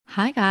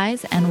Hi,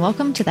 guys, and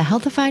welcome to the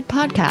Healthified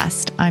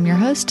podcast. I'm your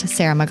host,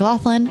 Sarah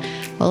McLaughlin,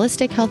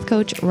 holistic health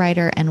coach,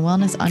 writer, and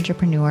wellness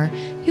entrepreneur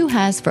who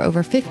has, for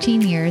over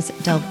 15 years,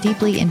 delved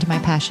deeply into my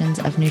passions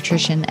of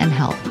nutrition and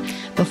health.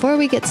 Before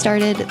we get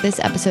started, this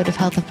episode of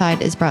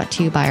Healthified is brought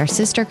to you by our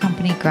sister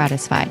company,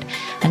 Gratisfied,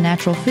 a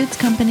natural foods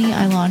company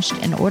I launched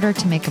in order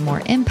to make a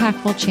more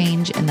impactful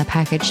change in the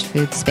packaged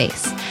food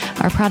space.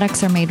 Our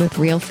products are made with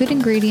real food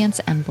ingredients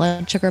and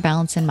blood sugar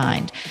balance in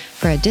mind.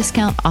 For a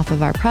discount off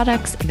of our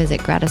products,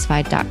 visit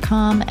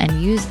gratisfied.com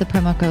and use the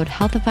promo code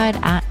Healthified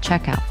at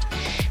checkout.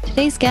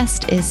 Today's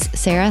guest is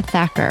Sarah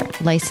Thacker,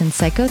 licensed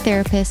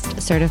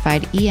psychotherapist,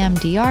 certified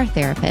EMDR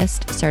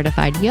therapist,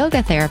 certified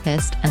yoga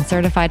therapist, and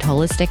certified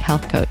holistic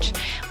health coach.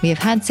 We have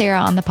had Sarah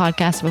on the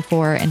podcast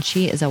before, and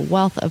she is a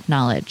wealth of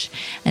knowledge.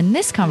 In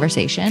this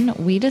conversation,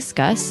 we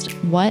discussed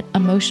what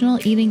emotional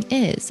eating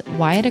is,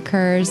 why it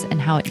occurs, and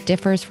how it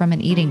differs from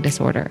an eating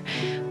disorder,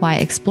 why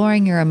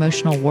exploring your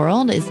emotional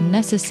world is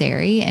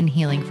necessary in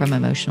healing from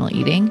emotional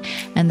eating,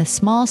 and the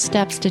small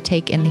steps to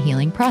take in the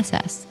healing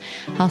process,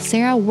 how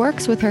Sarah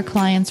works with her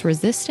clients'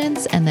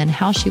 resistance, and then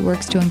how she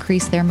works to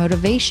increase their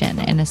motivation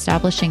in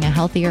establishing a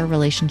healthier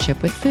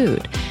relationship with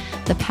food,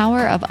 the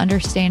power of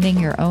understanding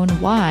your own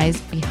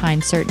whys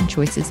behind certain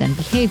choices and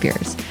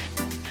behaviors,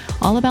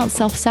 all about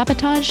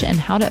self-sabotage and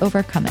how to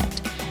overcome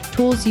it,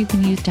 tools you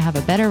can use to have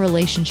a better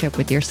relationship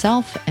with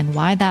yourself and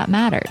why that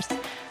matters.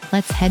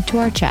 Let's head to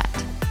our chat.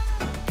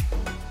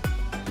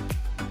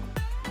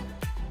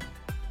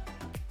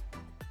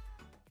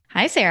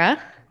 Hi,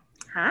 Sarah.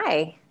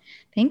 Hi.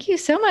 Thank you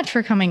so much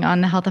for coming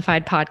on the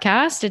Healthified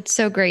podcast. It's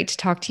so great to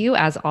talk to you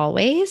as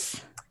always.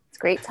 It's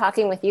great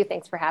talking with you.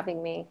 Thanks for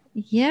having me.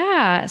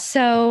 Yeah.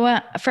 So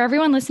for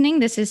everyone listening,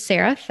 this is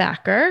Sarah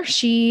Thacker.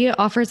 She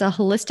offers a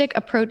holistic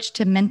approach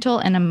to mental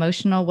and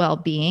emotional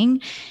well-being.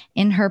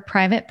 In her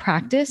private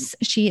practice,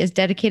 she is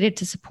dedicated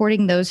to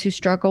supporting those who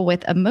struggle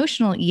with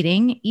emotional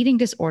eating, eating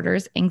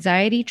disorders,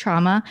 anxiety,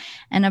 trauma,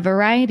 and a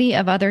variety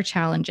of other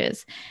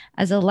challenges.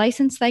 As a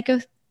licensed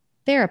psychotherapist,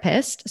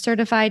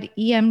 certified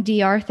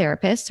EMDR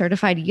therapist,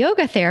 certified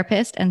yoga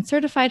therapist, and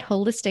certified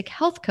holistic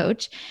health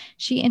coach,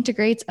 she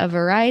integrates a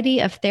variety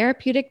of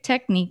therapeutic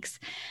techniques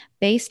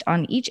based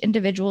on each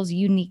individual's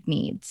unique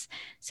needs.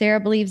 Sarah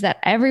believes that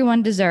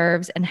everyone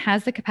deserves and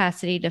has the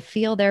capacity to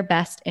feel their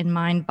best in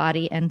mind,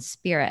 body, and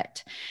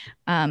spirit.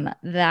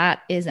 That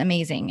is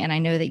amazing. And I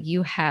know that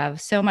you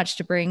have so much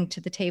to bring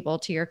to the table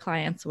to your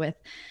clients with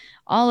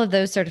all of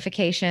those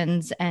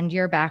certifications and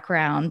your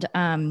background.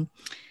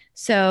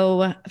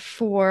 So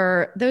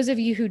for those of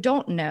you who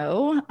don't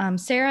know,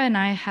 Sarah and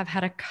I have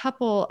had a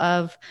couple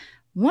of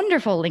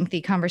wonderful,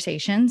 lengthy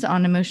conversations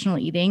on emotional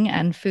eating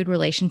and food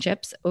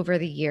relationships over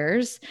the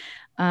years.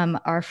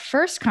 Our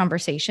first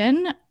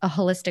conversation, a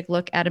holistic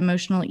look at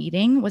emotional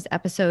eating, was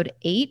episode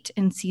 8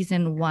 in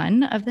season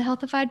 1 of the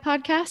Healthified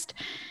podcast.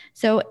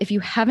 So if you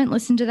haven't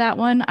listened to that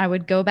one, I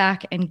would go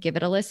back and give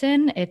it a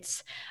listen.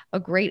 It's a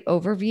great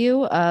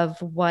overview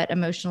of what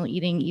emotional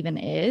eating even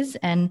is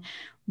and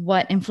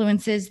what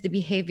influences the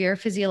behavior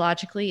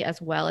physiologically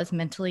as well as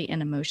mentally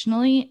and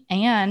emotionally,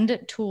 and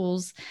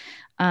tools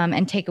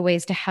and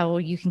takeaways to how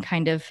you can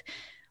kind of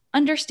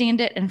understand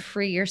it and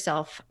free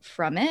yourself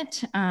from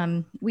it.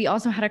 We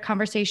also had a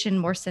conversation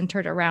more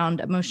centered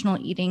around emotional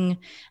eating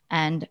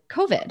and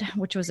COVID,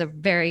 which was a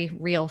very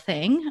real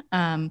thing,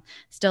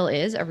 still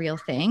is a real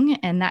thing.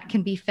 And that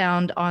can be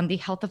found on the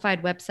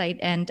Healthified website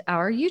and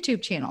our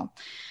YouTube channel.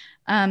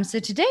 So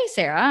today,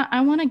 Sarah,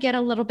 I want to get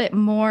a little bit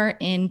more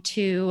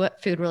into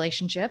food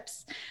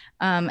relationships,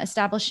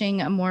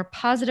 establishing a more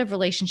positive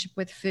relationship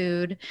with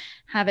food,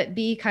 have it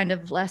be kind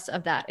of less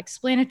of that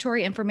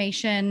explanatory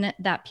information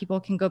that people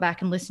can go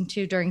back and listen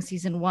to during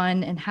season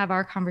 1, and have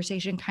our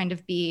conversation kind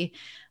of be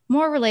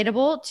more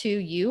relatable to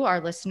you, our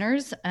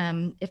listeners,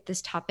 if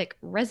this topic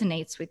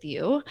resonates with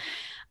you.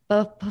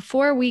 But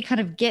before we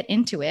kind of get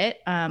into it,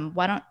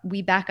 why don't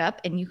we back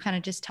up and you kind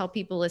of just tell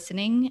people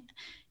listening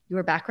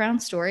your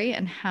background story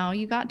and how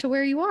you got to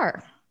where you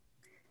are.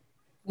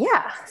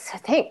 Yeah, so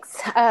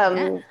thanks.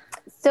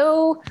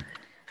 So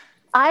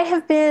I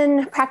have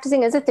been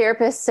practicing as a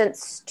therapist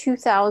since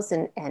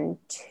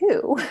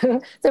 2002,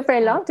 so for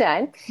a long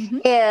time. Mm-hmm.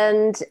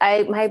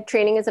 And my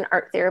training is in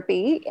art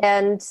therapy.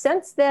 And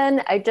since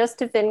then, I just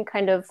have been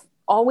kind of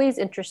always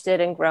interested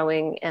in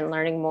growing and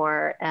learning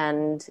more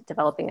and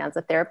developing as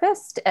a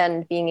therapist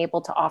and being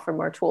able to offer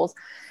more tools.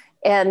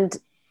 And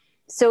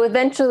so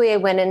eventually I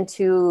went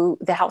into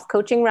the health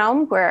coaching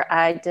realm, where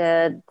I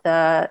did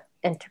the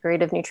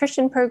integrative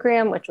nutrition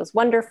program, which was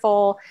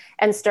wonderful,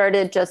 and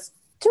started just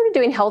sort of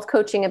doing health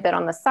coaching a bit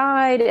on the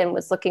side, and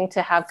was looking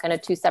to have kind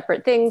of 2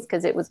 separate things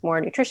because it was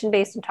more nutrition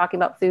based and talking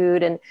about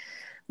food. And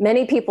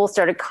many people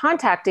started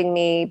contacting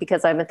me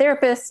because I'm a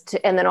therapist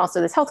and then also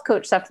this health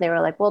coach stuff. And they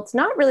were like, well, it's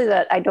not really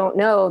that I don't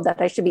know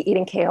that I should be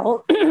eating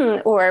kale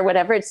or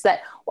whatever. It's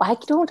that, why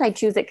don't I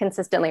choose it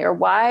consistently? Or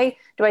why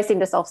do I seem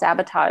to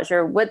self-sabotage?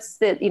 Or what's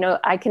the,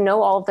 I can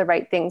know all of the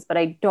right things, but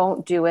I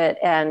don't do it.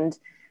 And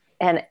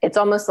it's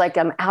almost like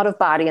I'm out of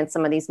body in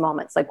some of these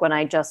moments, like when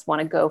I just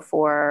want to go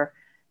for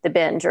the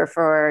binge or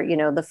for,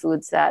 the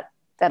foods that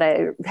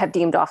I have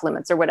deemed off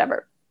limits or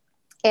whatever.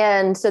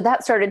 And so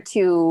that started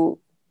to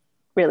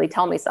really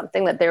tell me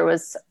something, that there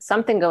was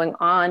something going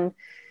on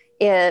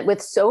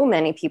with so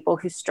many people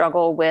who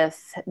struggle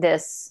with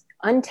this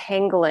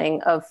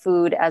untangling of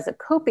food as a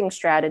coping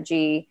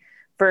strategy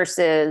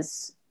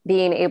versus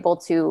being able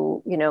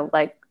to,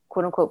 like,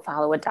 quote unquote,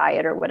 follow a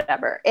diet or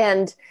whatever.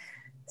 And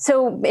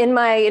so in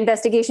my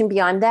investigation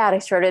beyond that, I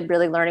started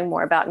really learning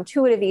more about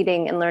intuitive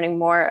eating and learning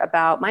more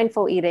about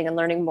mindful eating and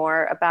learning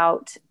more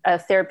about a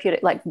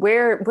therapeutic, like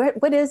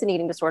what is an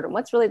eating disorder? And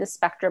what's really the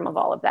spectrum of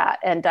all of that?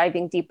 And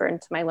diving deeper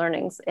into my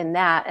learnings in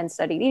that, and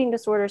studied eating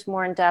disorders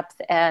more in depth,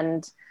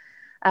 and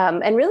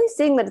really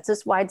seeing that it's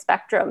this wide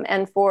spectrum.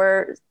 And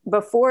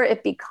before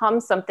it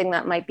becomes something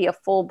that might be a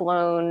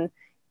full-blown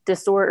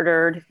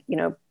disordered,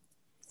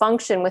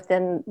 function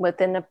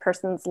within a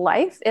person's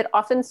life, it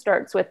often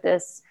starts with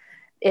this.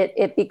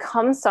 It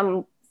becomes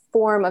some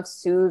form of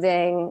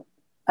soothing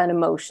an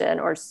emotion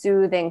or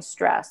soothing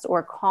stress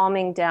or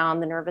calming down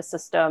the nervous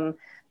system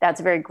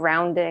that's very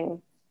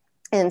grounding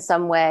in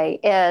some way.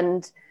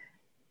 And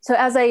so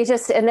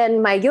and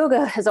then my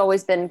yoga has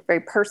always been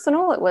very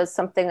personal. It was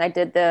something I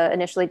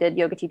initially did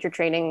yoga teacher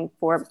training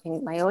for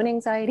my own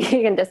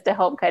anxiety and just to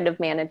help kind of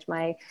manage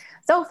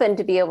myself and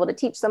to be able to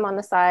teach them on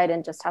the side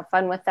and just have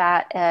fun with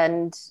that.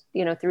 And,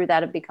 through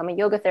that I've become a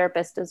yoga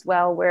therapist as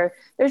well, where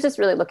there's just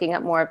really looking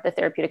at more of the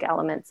therapeutic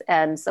elements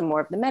and some more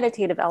of the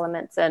meditative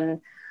elements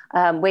and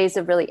ways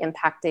of really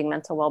impacting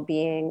mental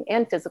well-being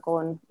and physical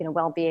and,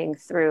 well-being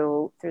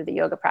through the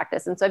yoga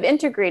practice. And so I've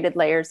integrated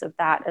layers of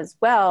that as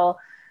well,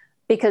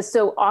 because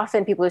so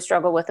often people who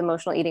struggle with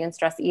emotional eating and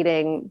stress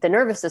eating, the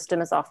nervous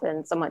system is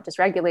often somewhat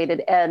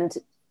dysregulated, and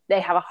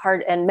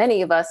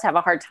many of us have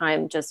a hard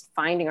time just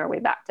finding our way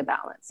back to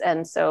balance.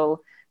 And so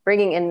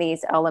bringing in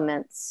these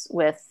elements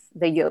with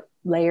the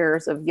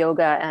layers of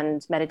yoga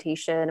and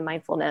meditation and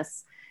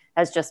mindfulness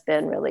has just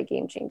been really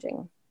game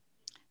changing.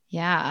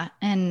 Yeah.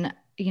 And,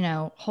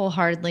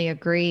 wholeheartedly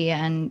agree.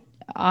 And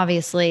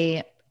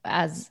obviously,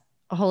 as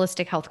a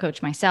holistic health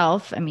coach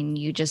myself, I mean,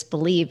 you just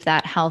believe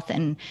that health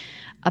and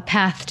a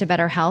path to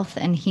better health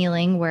and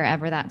healing,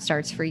 wherever that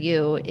starts for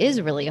you,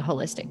 is really a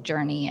holistic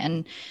journey.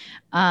 And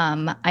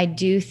I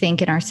do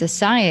think in our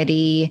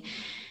society,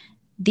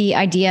 the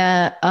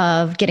idea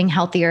of getting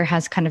healthier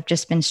has kind of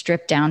just been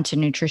stripped down to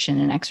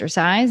nutrition and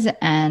exercise.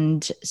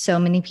 And so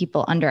many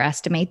people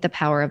underestimate the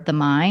power of the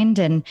mind,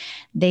 and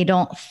they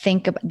don't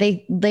think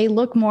they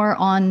look more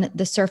on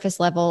the surface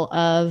level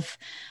of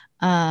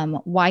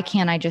why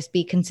can't I just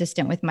be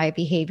consistent with my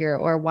behavior?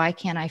 Or why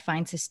can't I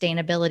find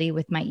sustainability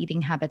with my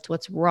eating habits?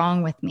 What's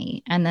wrong with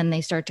me? And then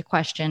they start to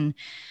question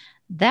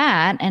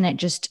that. And it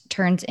just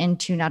turns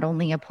into not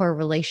only a poor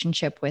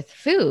relationship with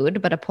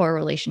food, but a poor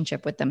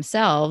relationship with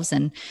themselves.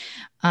 And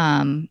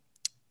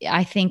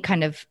I think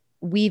kind of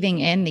weaving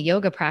in the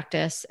yoga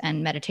practice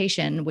and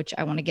meditation, which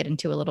I want to get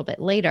into a little bit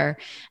later,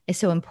 is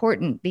so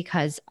important,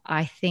 because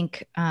I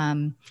think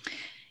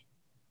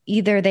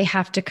either they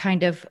have to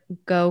kind of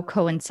go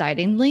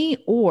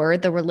coincidingly, or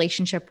the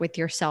relationship with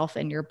yourself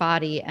and your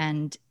body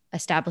and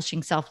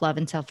establishing self-love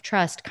and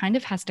self-trust kind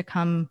of has to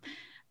come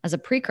as a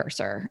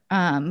precursor.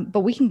 But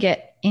we can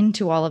get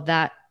into all of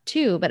that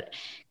too. But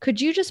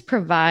could you just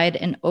provide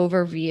an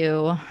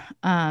overview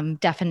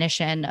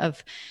definition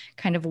of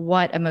kind of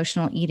what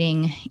emotional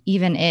eating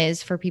even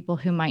is for people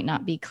who might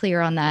not be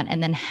clear on that,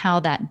 and then how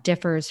that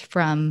differs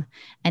from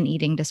an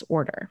eating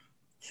disorder?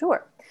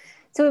 Sure.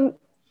 So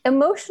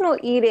emotional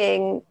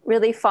eating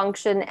really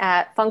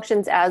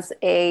functions as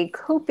a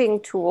coping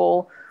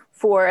tool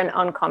for an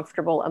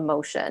uncomfortable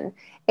emotion.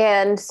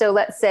 And so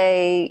let's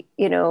say,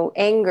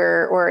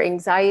 anger or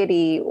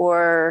anxiety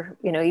or,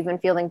 even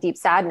feeling deep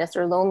sadness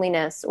or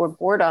loneliness or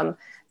boredom,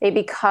 they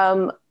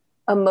become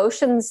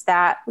emotions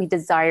that we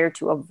desire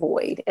to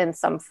avoid in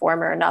some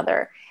form or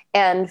another.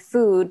 And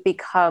food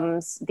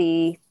becomes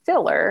the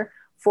filler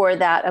for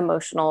that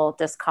emotional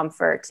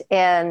discomfort.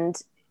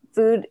 And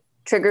food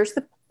triggers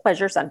the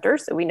pleasure center.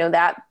 So we know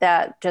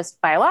that just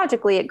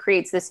biologically, it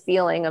creates this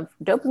feeling of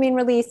dopamine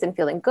release and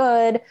feeling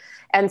good.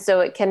 And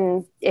so it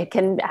can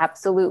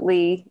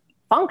absolutely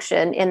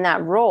function in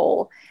that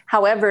role.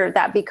 However,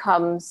 that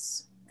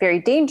becomes very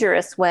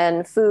dangerous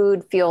when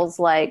food feels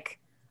like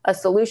a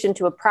solution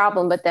to a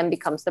problem, but then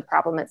becomes the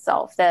problem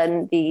itself.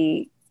 Then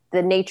the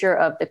nature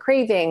of the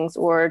cravings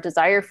or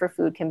desire for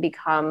food can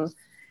become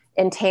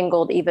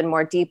entangled even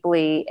more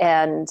deeply,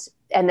 and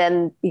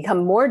then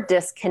become more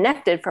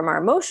disconnected from our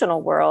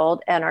emotional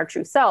world and our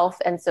true self.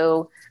 And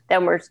so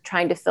then we're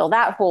trying to fill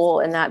that hole,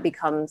 and that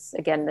becomes,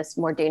 again, this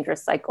more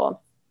dangerous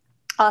cycle.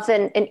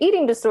 Often an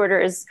eating disorder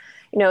is,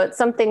 it's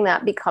something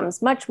that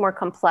becomes much more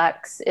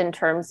complex in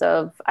terms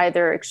of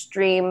either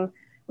extreme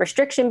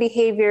restriction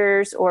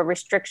behaviors or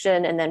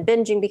restriction and then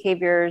binging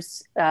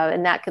behaviors.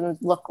 And that can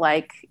look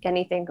like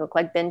anything, look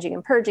like binging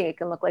and purging. It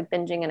can look like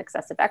binging and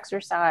excessive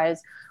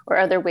exercise or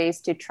other ways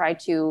to try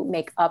to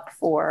make up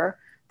for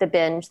the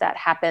binge that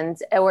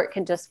happens, or it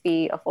can just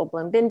be a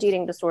full-blown binge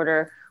eating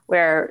disorder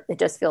where it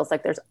just feels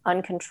like there's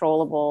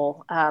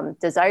uncontrollable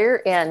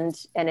desire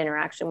and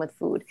interaction with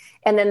food.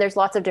 And then there's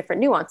lots of different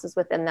nuances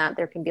within that.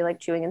 There can be like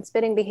chewing and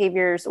spitting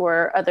behaviors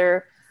or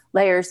other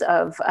layers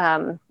of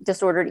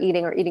disordered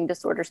eating or eating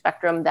disorder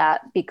spectrum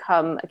that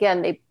become,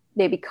 again,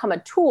 they become a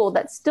tool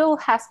that still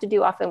has to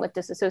do often with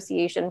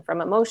disassociation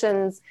from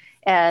emotions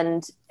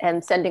and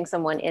sending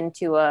someone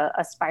into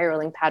a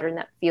spiraling pattern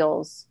that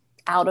feels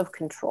out of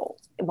control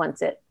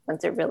once it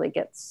really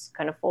gets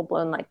kind of full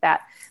blown like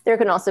that. There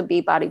can also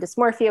be body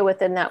dysmorphia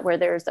within that, where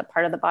there's a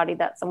part of the body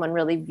that someone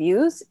really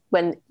views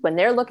when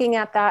they're looking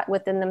at that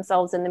within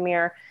themselves in the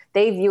mirror,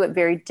 they view it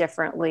very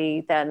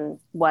differently than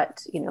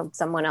what,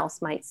 someone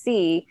else might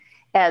see.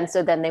 And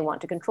so then they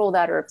want to control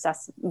that or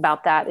obsess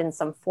about that in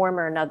some form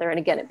or another. And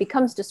again, it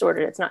becomes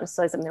disordered. It's not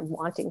necessarily something they're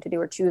wanting to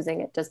do or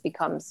choosing. It just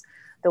becomes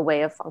the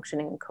way of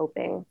functioning and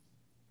coping.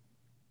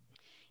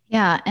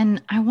 Yeah.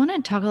 And I want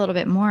to talk a little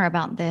bit more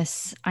about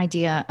this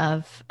idea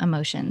of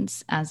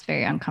emotions as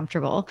very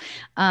uncomfortable,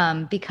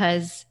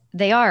 because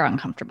they are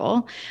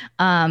uncomfortable.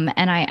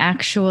 And I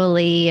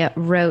actually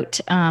wrote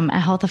a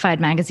Healthified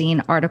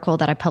magazine article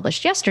that I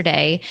published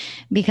yesterday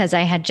because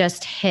I had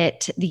just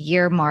hit the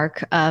year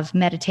mark of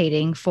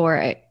meditating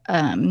for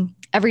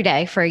every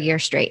day for a year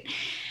straight.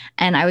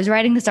 And I was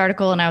writing this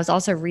article and I was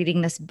also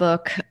reading this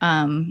book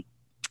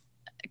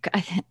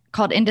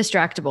called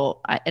Indistractable.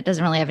 It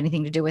doesn't really have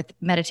anything to do with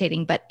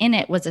meditating, but in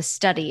it was a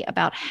study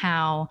about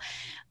how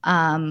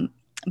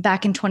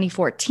back in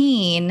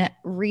 2014,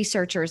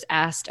 researchers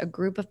asked a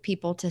group of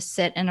people to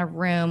sit in a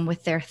room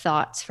with their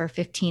thoughts for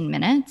 15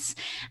 minutes,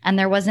 and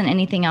there wasn't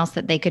anything else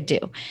that they could do.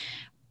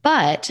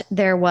 But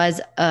there was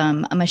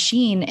a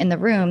machine in the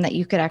room that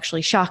you could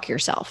actually shock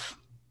yourself.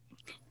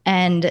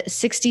 And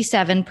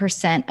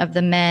 67% of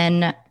the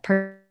men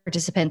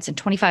participants and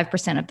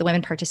 25% of the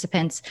women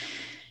participants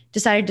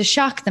decided to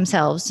shock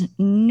themselves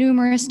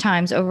numerous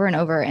times over and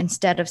over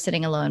instead of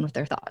sitting alone with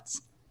their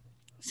thoughts.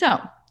 So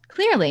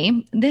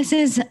clearly, this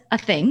is a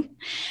thing.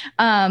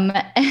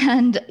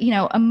 And,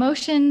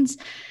 emotions,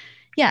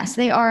 yes,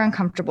 they are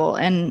uncomfortable.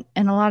 And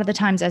a lot of the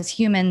times as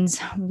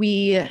humans,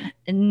 we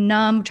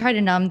try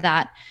to numb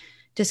that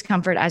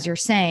discomfort, as you're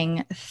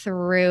saying,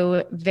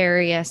 through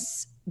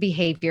various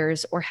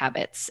behaviors or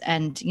habits.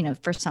 And,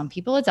 for some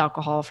people it's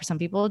alcohol, for some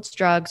people it's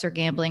drugs or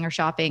gambling or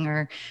shopping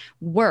or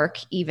work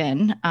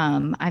even.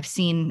 I've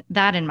seen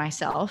that in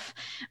myself.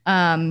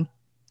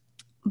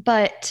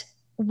 But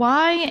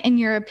why, in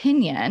your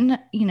opinion,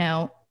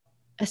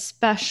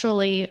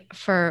 especially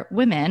for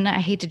women, I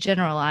hate to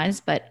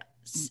generalize, but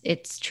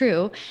it's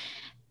true,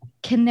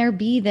 can there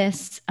be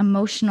this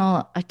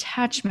emotional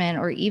attachment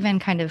or even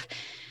kind of,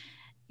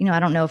 I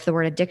don't know if the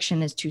word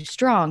addiction is too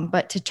strong,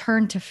 but to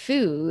turn to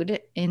food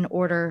in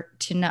order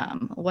to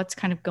numb? What's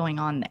kind of going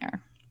on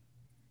there?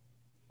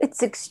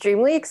 It's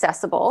extremely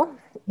accessible.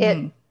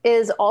 It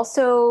is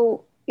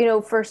also,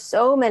 for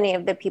so many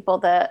of the people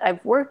that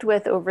I've worked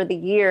with over the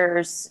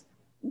years,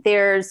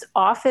 there's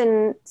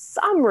often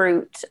some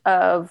root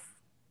of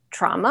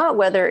trauma,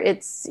 whether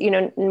it's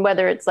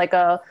like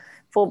a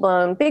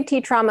full-blown big T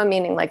trauma,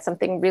 meaning like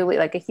something really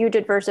like a huge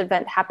adverse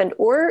event happened,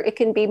 or it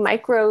can be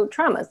micro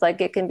traumas.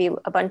 Like it can be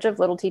a bunch of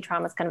little T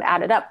traumas kind of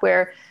added up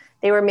where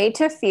they were made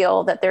to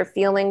feel that their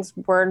feelings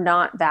were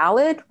not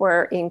valid,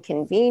 were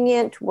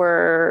inconvenient,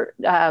 were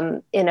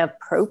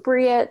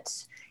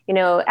inappropriate,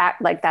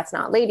 act like that's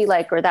not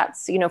ladylike, or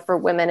that's, for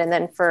women. And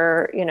then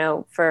for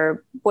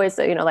boys,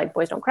 like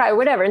boys don't cry or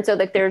whatever. And so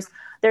like there's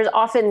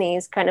often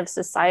these kind of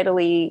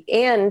societally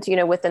and,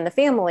 within the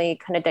family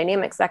kind of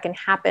dynamics that can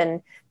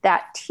happen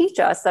that teach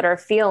us that our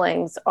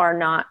feelings are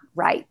not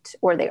right,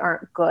 or they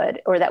aren't good,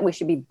 or that we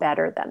should be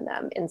better than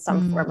them in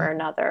some form or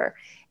another.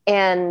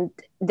 And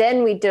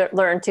then we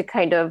learn to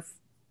kind of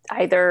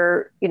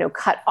either,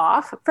 cut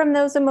off from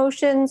those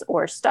emotions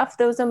or stuff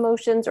those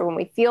emotions, or when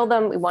we feel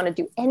them, we want to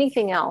do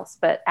anything else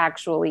but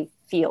actually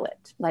feel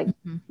it, like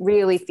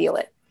really feel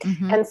it.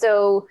 And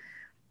so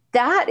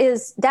that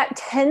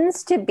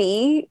tends to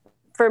be,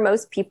 for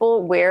most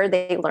people, where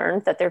they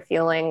learned that their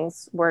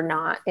feelings were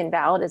not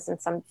invalid, is in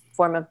some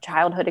form of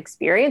childhood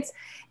experience.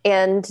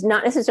 And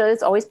not necessarily,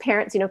 it's always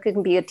parents, it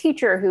can be a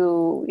teacher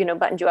who,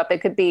 buttoned you up. It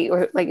could be,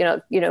 or like,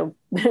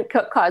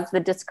 cause the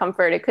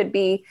discomfort. It could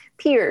be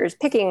peers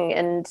picking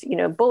and,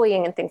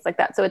 bullying and things like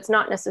that. So it's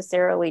not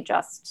necessarily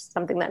just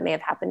something that may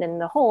have happened in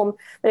the home,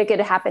 but it could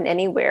happen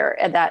anywhere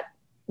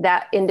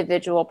that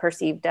individual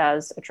perceived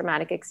as a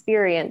traumatic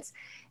experience.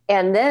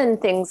 And then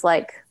things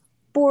like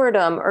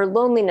boredom or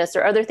loneliness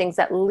or other things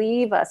that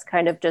leave us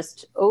kind of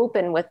just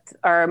open with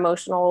our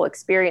emotional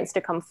experience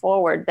to come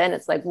forward, then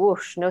it's like,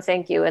 whoosh, no,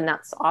 thank you. And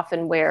that's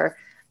often where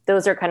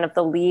those are kind of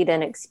the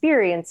lead-in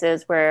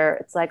experiences where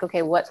it's like,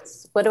 okay, what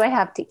do I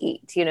have to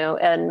eat?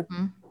 And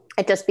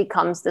it just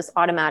becomes this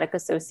automatic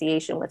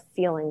association with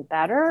feeling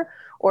better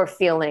or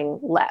feeling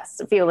less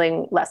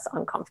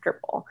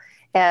uncomfortable.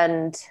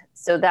 And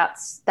so that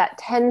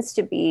tends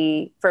to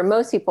be, for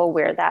most people,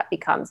 where that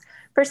becomes.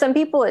 For some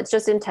people, it's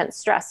just intense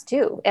stress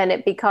too. And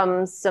it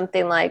becomes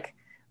something like,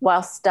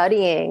 while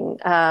studying,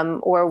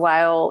 or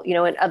while,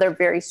 in other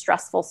very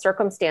stressful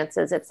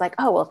circumstances. It's like,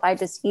 oh, well, if I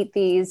just eat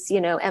these,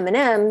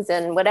 M&Ms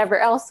and whatever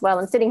else while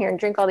I'm sitting here and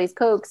drink all these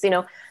Cokes,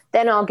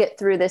 then I'll get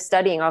through this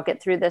studying, I'll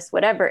get through this,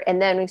 whatever.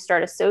 And then we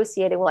start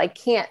associating, well, I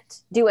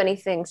can't do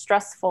anything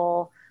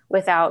stressful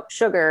without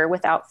sugar,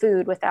 without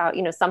food, without,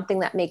 something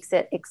that makes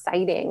it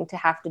exciting to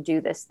have to do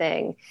this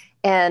thing.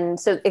 And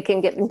so it can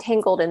get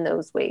entangled in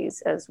those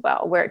ways as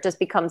well, where it just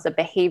becomes a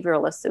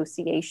behavioral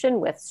association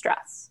with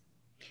stress.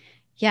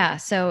 Yeah.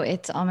 So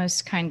it's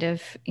almost kind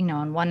of,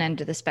 on one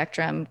end of the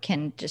spectrum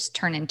can just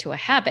turn into a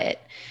habit.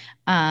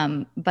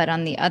 But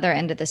on the other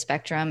end of the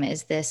spectrum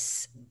is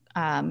this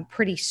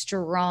pretty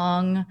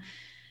strong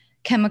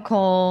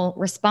chemical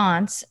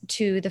response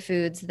to the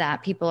foods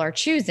that people are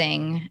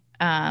choosing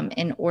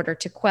in order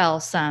to quell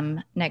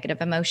some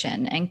negative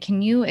emotion. And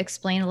can you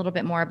explain a little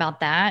bit more about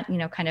that,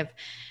 kind of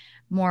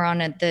more on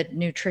the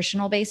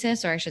nutritional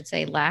basis, or I should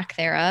say lack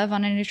thereof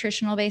on a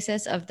nutritional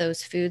basis, of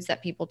those foods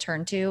that people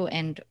turn to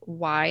and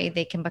why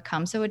they can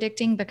become so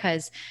addicting?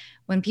 Because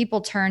when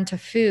people turn to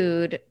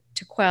food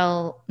to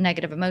quell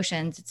negative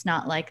emotions, it's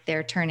not like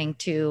they're turning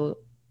to,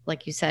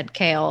 like you said,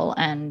 kale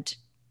and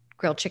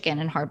grilled chicken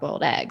and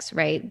hard-boiled eggs,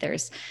 right?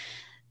 There's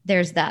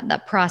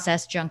that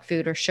processed junk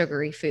food or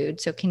sugary food.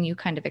 So can you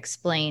kind of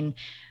explain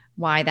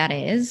why that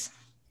is?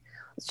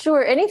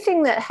 Sure.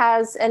 Anything that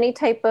has any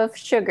type of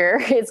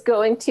sugar is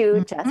going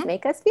to just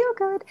make us feel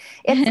good.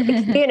 It's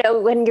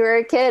like, when you were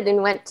a kid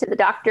and went to the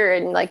doctor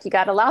and like you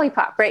got a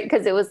lollipop, right?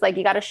 Because it was like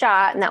you got a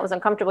shot and that was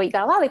uncomfortable. You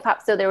got a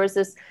lollipop. So there was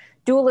this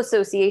dual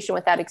association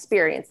with that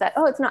experience that,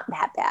 oh, it's not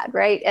that bad,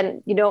 right?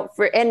 And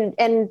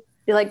and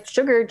like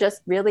sugar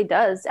just really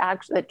does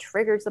actually, it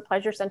triggers the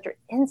pleasure center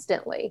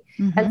instantly.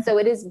 And so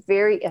it is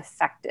very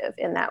effective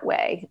in that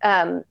way,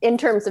 in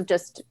terms of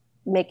just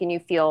making you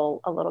feel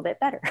a little bit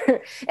better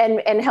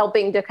and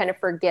helping to kind of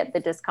forget the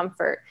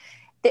discomfort.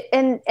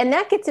 And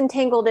that gets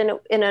entangled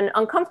in an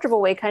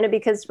uncomfortable way, kind of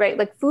because, right,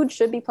 like food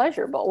should be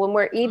pleasurable. When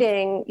we're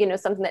eating,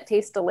 something that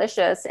tastes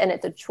delicious and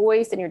it's a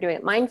choice and you're doing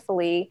it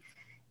mindfully,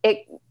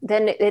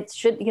 it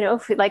should,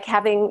 like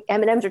having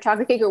M&Ms or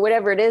chocolate cake or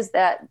whatever it is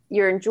that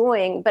you're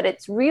enjoying. But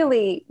it's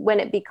really when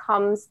it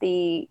becomes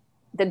the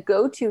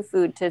go-to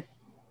food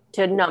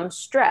to numb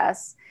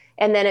stress,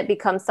 and then it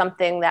becomes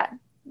something that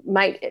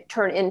might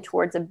turn in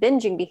towards a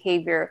binging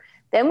behavior,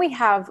 then we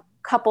have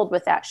coupled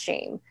with that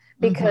shame,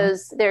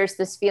 because there's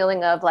this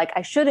feeling of like,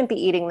 I shouldn't be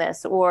eating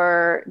this,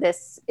 or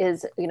this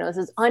is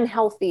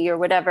unhealthy or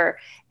whatever.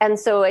 And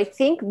so I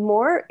think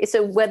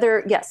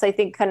I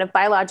think kind of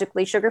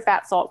biologically sugar,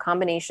 fat, salt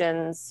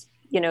combinations,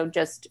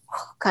 just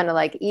kind of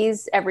like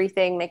ease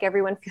everything, make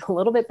everyone feel a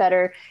little bit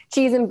better.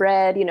 Cheese and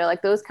bread,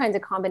 like those kinds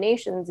of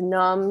combinations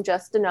numb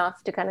just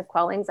enough to kind of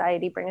quell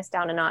anxiety, bring us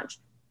down a notch.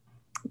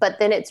 But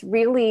then it's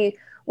really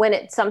when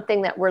it's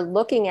something that we're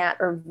looking at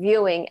or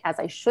viewing as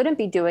I shouldn't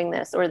be doing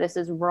this, or this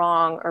is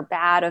wrong or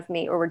bad of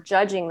me, or we're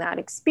judging that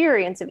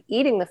experience of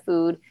eating the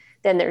food,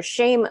 then there's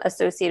shame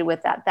associated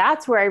with that.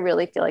 That's where I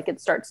really feel like it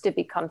starts to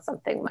become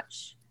something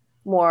much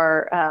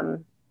more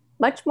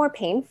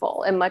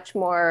painful, and much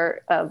more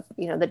of,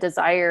 the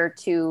desire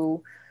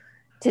to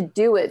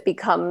do it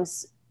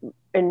becomes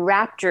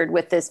enraptured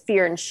with this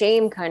fear and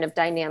shame kind of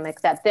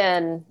dynamic that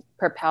then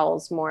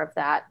propels more of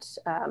that,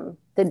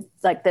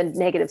 the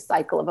negative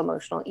cycle of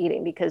emotional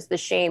eating, because the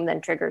shame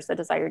then triggers the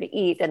desire to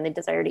eat, and the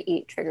desire to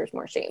eat triggers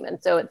more shame.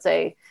 And so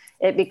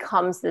it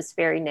becomes this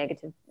very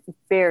negative,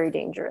 very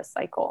dangerous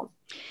cycle.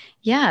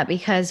 Yeah,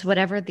 because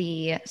whatever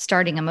the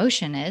starting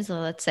emotion is,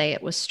 let's say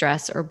it was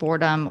stress or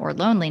boredom or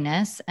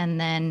loneliness,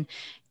 and then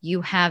you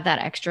have that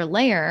extra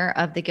layer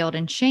of the guilt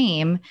and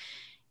shame,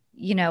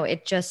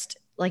 it just,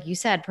 like you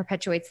said,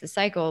 perpetuates the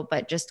cycle,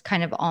 but just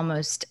kind of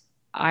almost,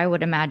 I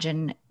would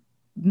imagine,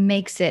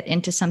 makes it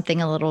into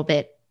something a little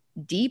bit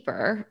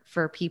deeper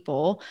for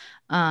people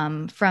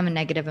from a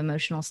negative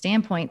emotional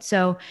standpoint.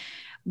 So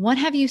what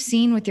have you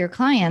seen with your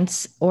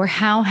clients, or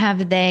how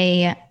have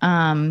they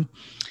kind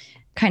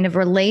of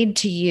relayed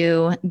to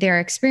you their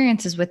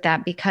experiences with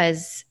that?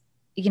 Because,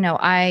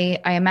 I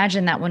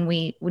imagine that when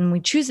we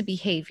choose a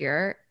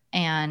behavior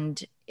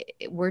and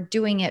we're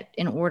doing it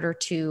in order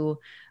to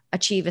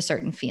achieve a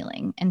certain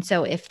feeling. And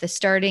so if the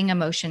starting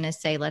emotion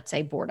is, let's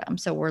say boredom,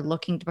 so we're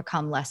looking to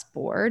become less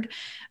bored.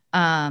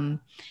 In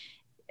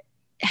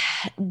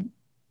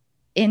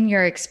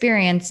your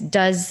experience,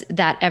 does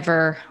that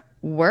ever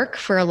work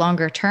for a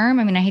longer term?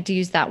 I mean, I hate to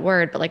use that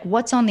word, but like,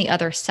 what's on the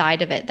other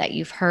side of it that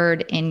you've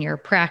heard in your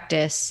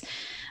practice?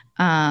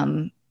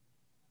 Like,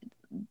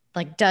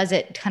 does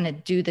it kind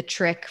of do the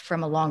trick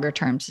from a longer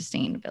term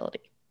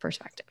sustainability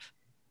perspective?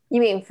 You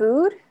mean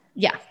food?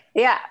 Yeah.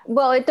 Yeah.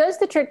 Well, it does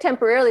the trick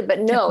temporarily, but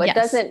no, it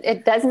doesn't.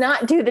 It does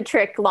not do the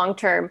trick long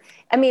term.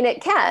 I mean,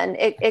 it can.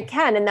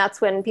 And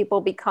that's when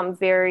people become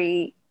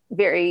very,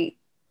 very,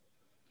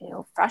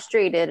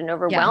 frustrated and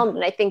overwhelmed. Yeah.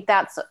 And I think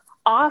that's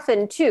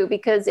often too,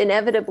 because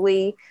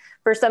inevitably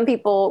for some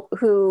people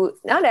who,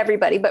 not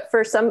everybody, but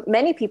for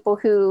many people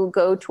who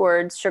go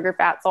towards sugar,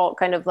 fat, salt,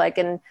 kind of like,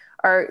 and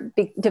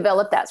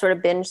develop that sort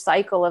of binge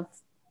cycle of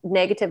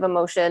negative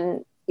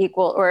emotion,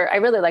 equal, or I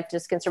really like to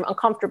just consider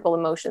uncomfortable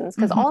emotions,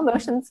 because all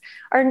emotions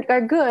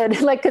are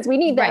good, like, because we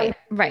need them.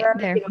 Right.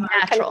 They're natural.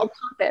 Kind of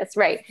compass,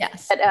 right?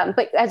 Yes.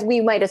 But as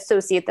we might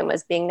associate them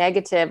as being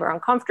negative or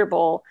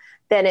uncomfortable,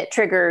 then it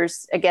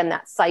triggers, again,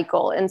 that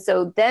cycle. And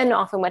so then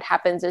often what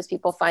happens is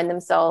people find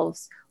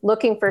themselves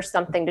looking for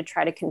something to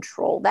try to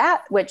control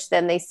that, which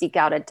then they seek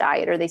out a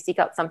diet, or they seek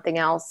out something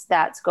else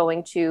that's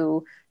going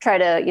to try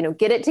to,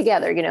 get it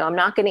together. I'm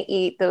not going to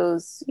eat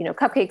those,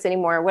 cupcakes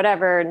anymore, or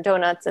whatever, and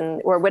donuts,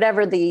 or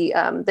whatever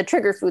the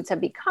trigger foods have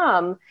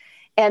become.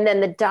 And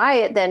then the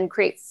diet then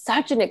creates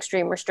such an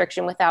extreme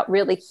restriction without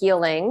really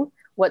healing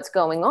what's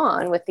going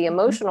on with the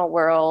emotional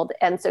world.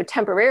 And so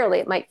temporarily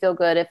it might feel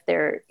good if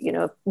they're,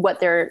 what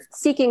they're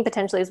seeking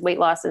potentially is weight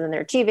loss, and then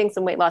they're achieving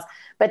some weight loss,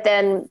 but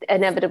then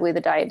inevitably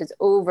the diet is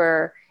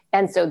over.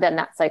 And so then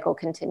that cycle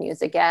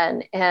continues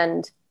again.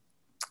 And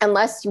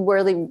unless you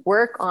really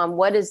work on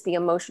what is the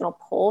emotional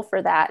pull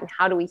for that, and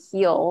how do we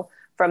heal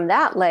from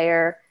that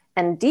layer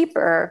and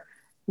deeper,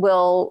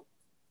 will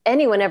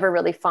anyone ever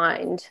really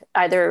find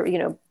either,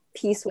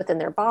 peace within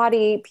their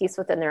body, peace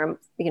within their,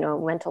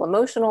 mental,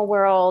 emotional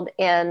world.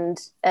 And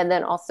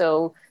then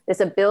also this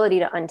ability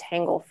to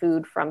untangle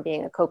food from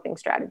being a coping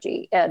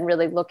strategy, and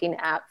really looking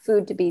at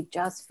food to be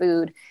just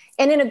food,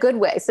 and in a good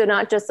way. So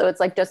not just, so it's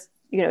like just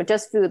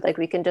food, like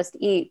we can just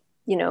eat,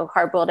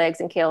 hard-boiled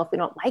eggs and kale if we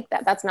don't like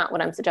that. That's not what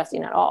I'm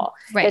suggesting at all.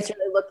 Right. It's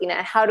really looking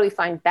at how do we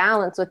find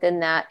balance within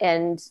that,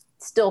 and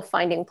still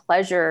finding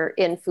pleasure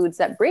in foods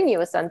that bring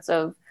you a sense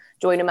of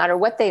joy, no matter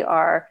what they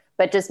are,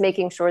 but just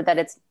making sure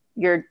that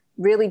you're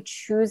really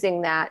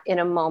choosing that in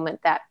a moment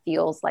that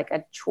feels like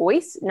a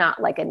choice,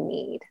 not like a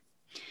need.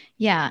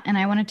 Yeah. And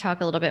I want to talk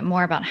a little bit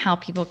more about how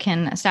people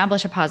can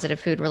establish a positive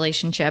food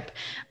relationship.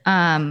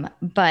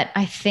 But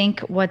I think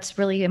what's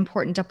really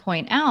important to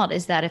point out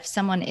is that if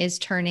someone is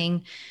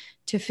turning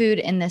to food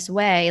in this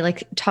way,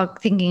 like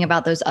thinking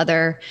about those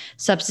other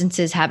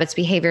substances, habits,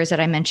 behaviors that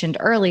I mentioned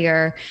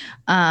earlier,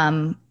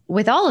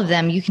 with all of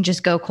them, you can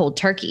just go cold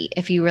turkey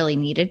if you really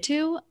needed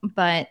to.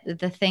 But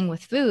the thing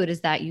with food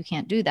is that you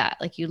can't do that.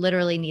 Like, you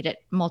literally need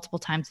it multiple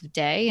times a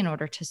day in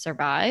order to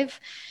survive.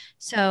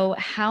 So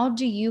how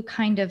do you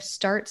kind of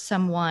start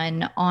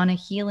someone on a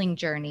healing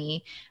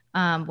journey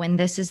when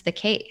this is the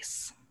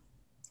case?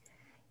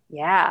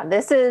 Yeah,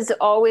 this is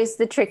always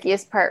the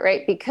trickiest part,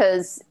 right?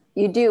 Because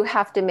you do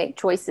have to make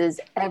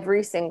choices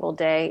every single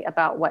day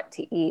about what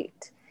to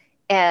eat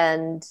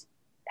and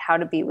how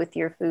to be with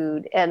your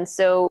food. And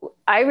so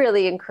I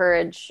really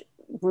encourage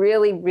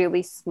really,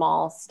 really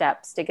small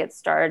steps to get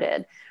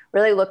started,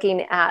 really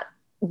looking at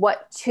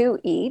what to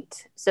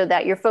eat, so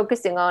that you're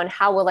focusing on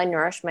how will I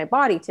nourish my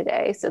body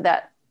today, so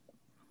that,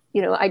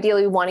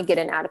 ideally we want to get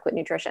in adequate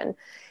nutrition.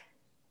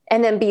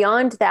 And then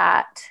beyond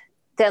that,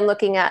 then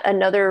looking at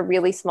another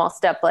really small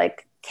step,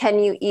 like, can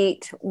you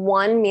eat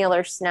one meal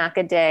or snack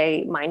a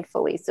day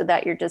mindfully, so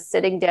that you're just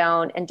sitting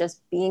down and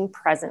just being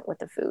present with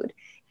the food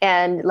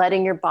and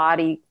letting your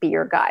body be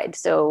your guide.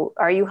 So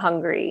are you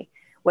hungry?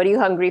 What are you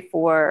hungry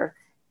for?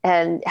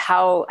 And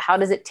how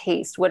does it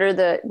taste? What is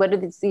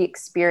the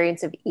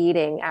experience of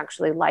eating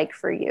actually like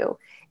for you?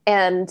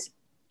 And,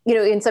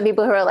 in some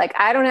people who are like,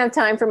 I don't have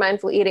time for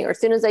mindful eating, or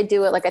as soon as I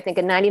do it, like I think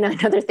of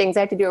 99 other things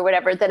I have to do or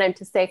whatever, then I'm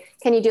to say,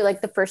 can you do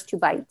like the first 2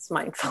 bites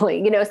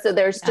mindfully? So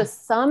there's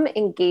just some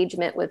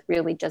engagement with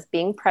really just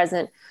being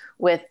present,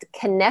 with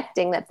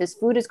connecting that this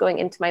food is going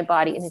into my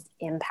body and it's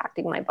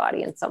impacting my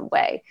body in some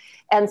way.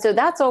 And so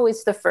that's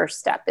always the first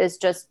step, is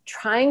just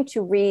trying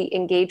to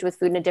re-engage with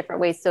food in a different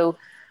way. So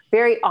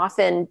very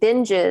often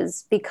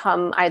binges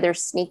become either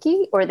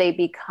sneaky, or they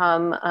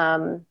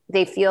become,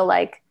 they feel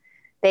like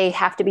they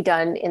have to be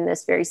done in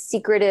this very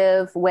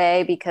secretive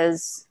way,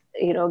 because,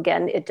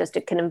 again, it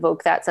can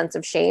invoke that sense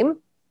of shame.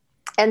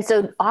 And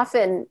so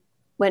often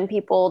when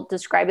people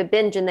describe a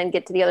binge and then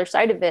get to the other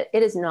side of it,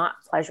 it is not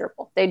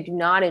pleasurable. They do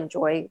not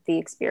enjoy the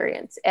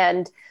experience.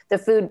 And the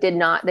food they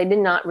did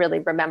not really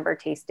remember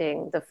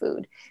tasting the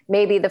food.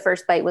 Maybe the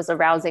first bite was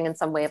arousing in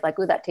some way of like,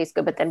 oh, that tastes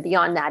good. But then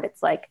beyond that,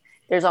 it's like,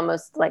 there's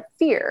almost like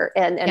fear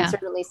and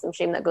certainly some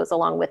shame that goes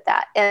along with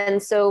that.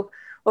 And so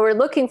what we're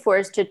looking for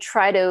is to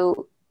try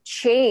to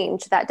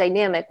change that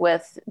dynamic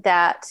with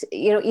that,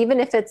 even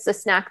if it's a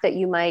snack that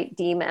you might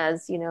deem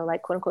as,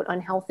 like quote unquote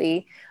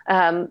unhealthy,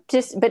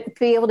 but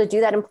be able to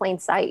do that in plain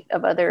sight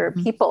of other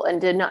people,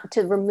 and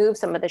to remove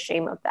some of the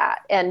shame of that,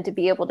 and to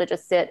be able to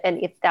just sit. And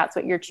if that's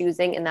what you're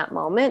choosing in that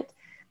moment,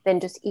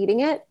 then just eating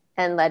it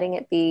and letting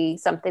it be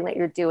something that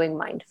you're doing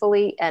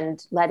mindfully,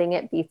 and letting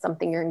it be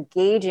something you're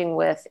engaging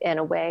with in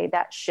a way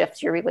that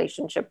shifts your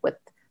relationship with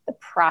the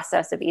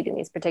process of eating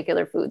these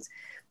particular foods.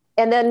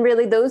 And then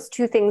really those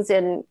two things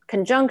in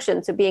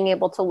conjunction. So being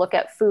able to look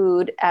at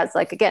food as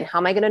like, again, how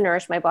am I going to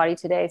nourish my body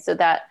today, so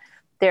that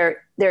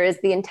there is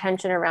the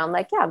intention around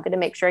like, yeah, I'm going to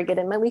make sure I get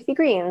in my leafy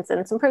greens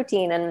and some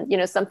protein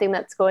and, something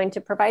that's going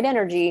to provide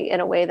energy in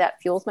a way that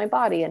fuels my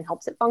body and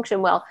helps it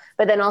function well.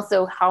 But then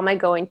also, how am I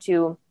going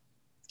to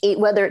eat,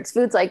 whether it's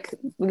foods like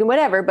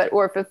whatever,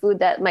 or if a food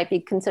that might be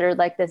considered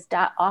like this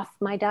off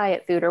my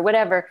diet food or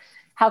whatever,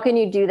 how can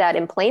you do that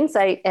in plain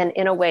sight and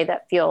in a way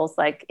that feels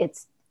like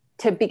it's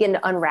to begin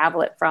to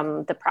unravel it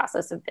from the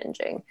process of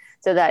binging,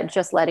 so that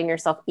just letting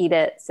yourself eat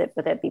it, sit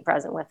with it, be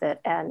present with it,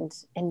 and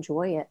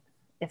enjoy it,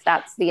 if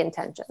that's the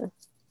intention.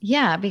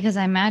 Yeah, because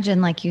I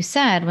imagine, like you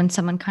said, when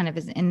someone kind of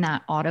is in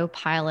that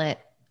autopilot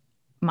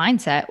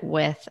mindset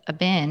with a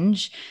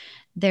binge,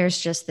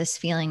 there's just this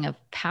feeling of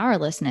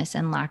powerlessness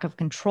and lack of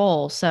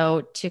control.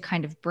 So to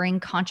kind of bring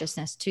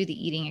consciousness to the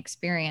eating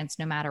experience,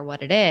 no matter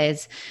what it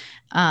is,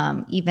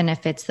 even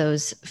if it's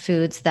those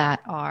foods that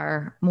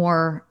are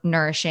more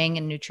nourishing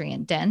and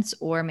nutrient dense,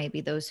 or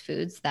maybe those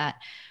foods that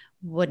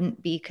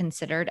wouldn't be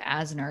considered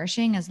as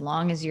nourishing, as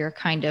long as you're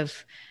kind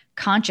of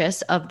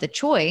conscious of the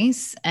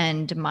choice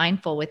and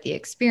mindful with the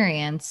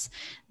experience,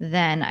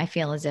 then I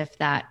feel as if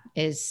that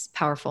is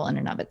powerful in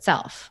and of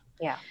itself.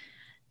 Yeah.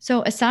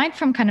 So aside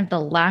from kind of the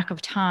lack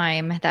of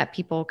time that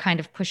people kind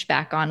of push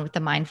back on with the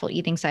mindful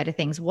eating side of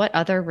things, what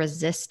other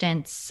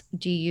resistance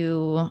do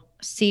you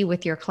see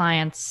with your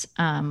clients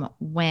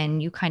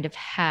when you kind of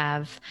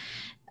have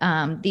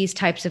these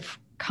types of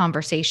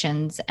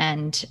conversations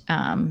and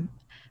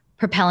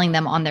propelling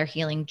them on their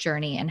healing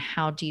journey? And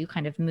how do you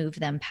kind of move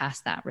them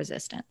past that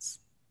resistance?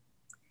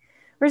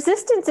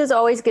 Resistance is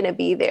always going to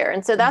be there.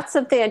 And so that's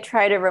something I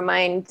try to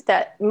remind,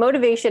 that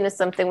motivation is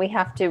something we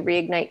have to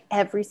reignite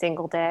every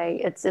single day.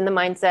 It's in the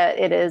mindset.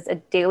 It is a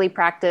daily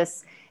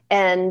practice.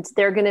 And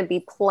there are going to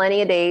be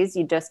plenty of days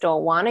you just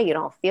don't want to, you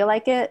don't feel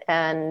like it.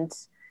 And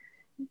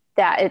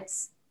that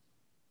it's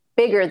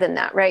bigger than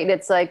that, right?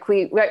 It's like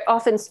we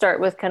often start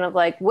with kind of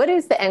like, what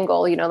is the end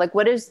goal? You know, like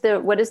what is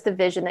the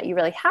vision that you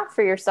really have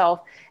for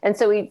yourself? And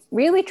so we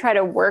really try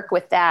to work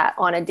with that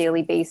on a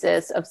daily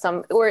basis of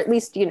some, or at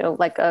least, you know,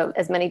 like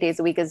as many days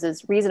a week as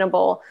is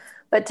reasonable,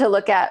 but to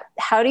look at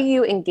how do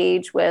you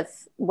engage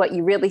with what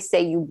you really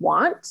say you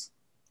want,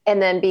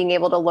 and then being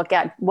able to look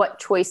at what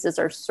choices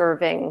are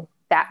serving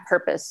that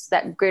purpose,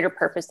 that greater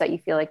purpose that you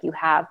feel like you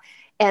have.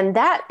 And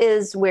that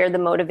is where the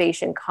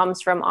motivation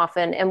comes from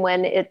often. And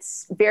when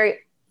it's very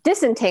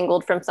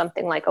disentangled from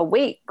something like a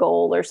weight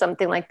goal or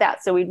something like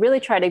that. So we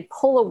really try to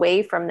pull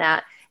away from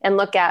that and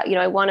look at, you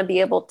know, I want to be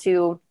able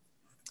to,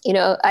 you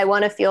know, I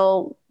want to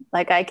feel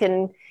like I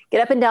can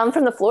get up and down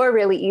from the floor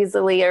really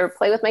easily, or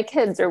play with my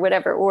kids or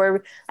whatever,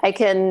 or I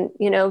can,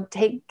 you know,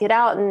 get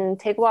out and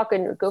take a walk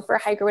and go for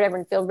a hike or whatever,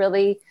 and feel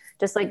really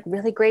just like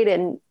really great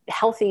and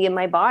healthy in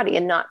my body,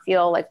 and not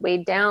feel like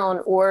weighed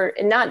down, or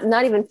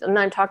not even, I'm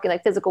not talking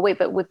like physical weight,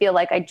 but would feel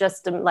like I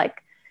just am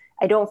like,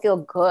 I don't feel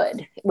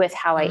good with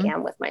how I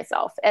am with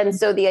myself. And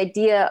so the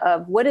idea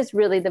of what is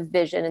really the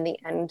vision and the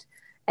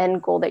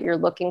end goal that you're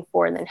looking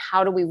for, and then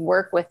how do we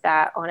work with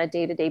that on a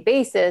day-to-day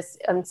basis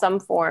in some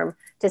form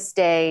to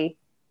stay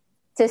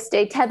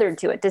tethered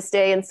to it, to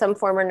stay in some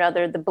form or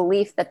another, the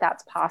belief that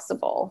that's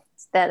possible,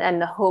 that,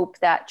 and the hope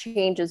that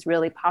change is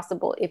really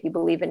possible if you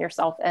believe in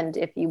yourself and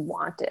if you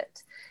want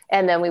it.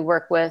 And then we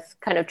work with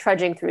kind of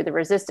trudging through the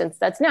resistance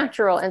that's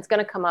natural, and it's going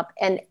to come up,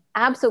 and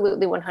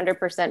absolutely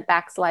 100%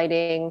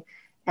 backsliding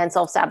and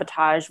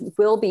self-sabotage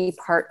will be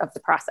part of the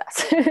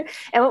process.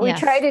 And what we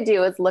try to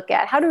do is look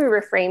at how do we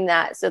reframe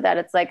that so that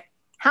it's like,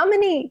 how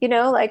many,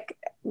 like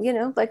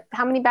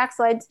how many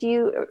backslides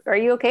are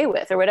you okay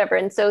with or whatever?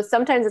 And so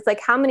sometimes it's like,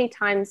 how many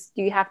times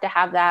do you have to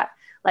have that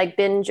like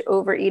binge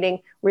overeating,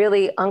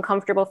 really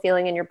uncomfortable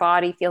feeling in your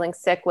body, feeling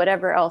sick,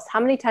 whatever else? How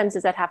many times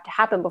does that have to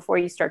happen before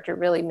you start to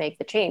really make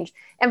the change?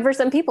 And for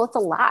some people, it's a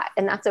lot,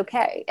 and that's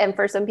okay. And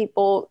for some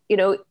people,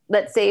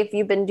 let's say if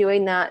you've been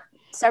doing that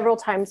several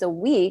times a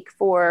week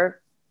for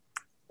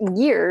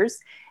years,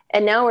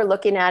 and now we're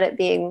looking at it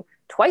being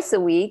twice a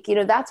week,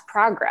 that's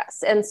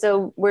progress. And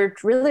so we're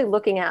really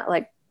looking at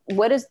like,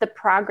 what is the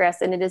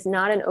progress? And it is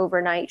not an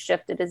overnight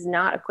shift. It is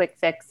not a quick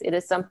fix. It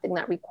is something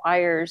that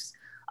requires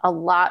a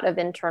lot of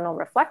internal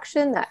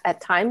reflection that at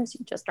times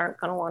you just aren't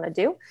going to want to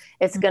do.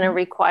 It's going to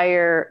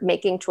require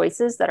making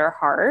choices that are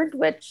hard,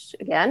 which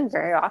again,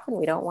 very often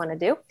we don't want to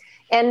do.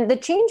 And the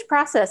change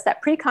process,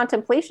 that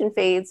pre-contemplation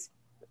phase,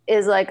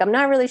 is like, I'm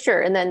not really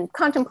sure. And then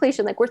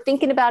contemplation, like we're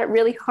thinking about it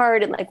really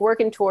hard and like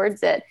working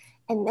towards it.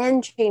 And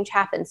then change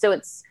happens. So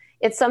it's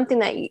something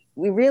that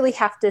we really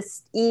have to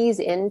ease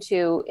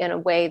into in a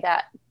way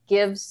that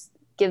gives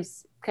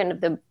kind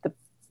of the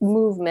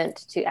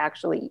movement to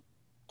actually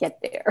get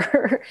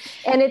there.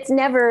 And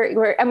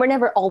we're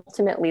never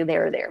ultimately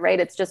there, right?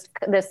 It's just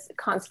this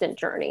constant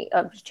journey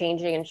of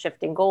changing and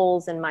shifting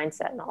goals and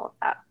mindset and all of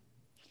that.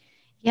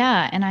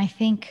 Yeah. And I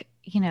think,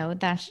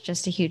 that's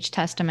just a huge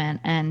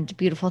testament and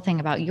beautiful thing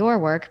about your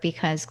work,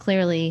 because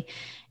clearly,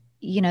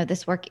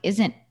 this work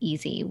isn't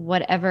easy.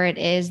 Whatever it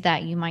is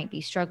that you might be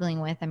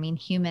struggling with, I mean,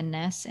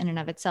 humanness in and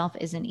of itself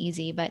isn't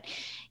easy, but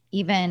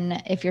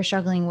even if you're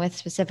struggling with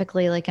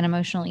specifically like an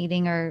emotional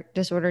eating or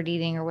disordered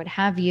eating or what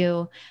have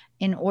you,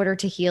 in order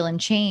to heal and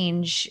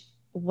change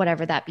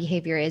whatever that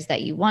behavior is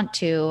that you want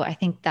to, I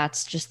think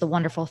that's just the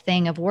wonderful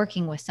thing of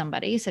working with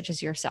somebody such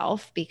as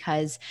yourself,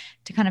 because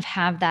to kind of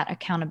have that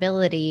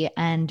accountability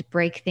and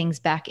break things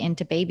back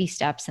into baby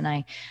steps. And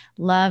I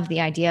love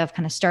the idea of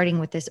kind of starting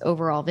with this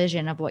overall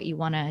vision of what you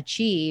want to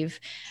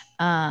achieve,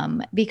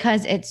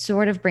 because it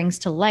sort of brings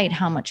to light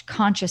how much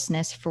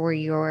consciousness for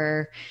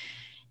your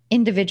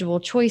individual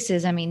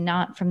choices. I mean,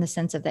 not from the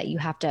sense of that you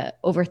have to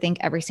overthink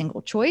every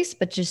single choice,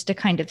 but just to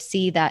kind of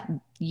see that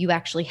you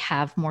actually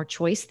have more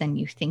choice than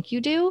you think you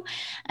do.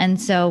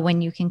 And so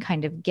when you can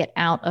kind of get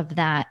out of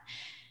that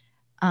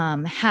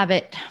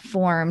habit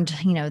formed,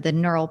 the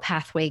neural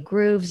pathway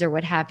grooves or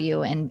what have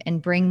you,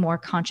 and bring more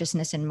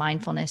consciousness and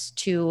mindfulness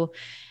to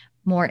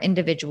more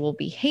individual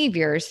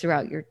behaviors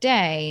throughout your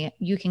day,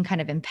 you can kind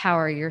of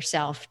empower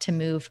yourself to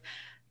move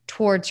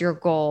towards your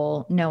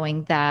goal,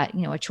 knowing that,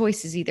 a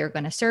choice is either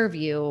going to serve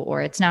you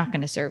or it's not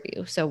going to serve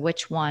you. So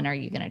which one are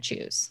you going to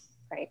choose?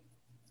 Right.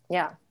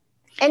 Yeah.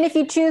 And if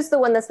you choose the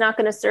one that's not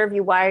going to serve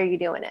you, why are you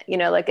doing it?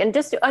 And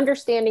just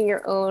understanding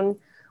your own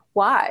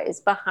whys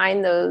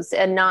behind those,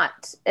 and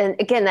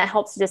again, that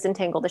helps to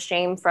disentangle the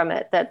shame from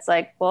it. That's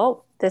like,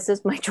 well, this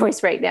is my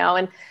choice right now.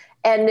 And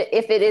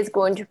if it is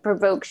going to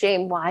provoke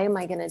shame, why am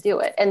I going to do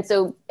it? And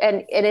so,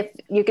 and if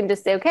you can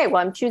just say, okay,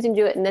 well, I'm choosing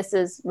to do it, and this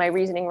is my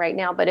reasoning right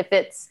now. But if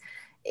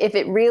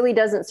it really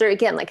doesn't serve,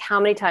 again, like how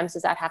many times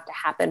does that have to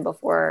happen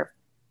before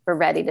we're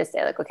ready to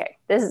say like, okay,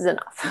 this is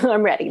enough.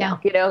 I'm ready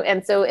now,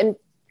 And so, and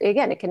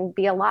again, it can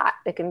be a lot.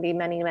 It can be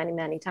many, many,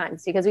 many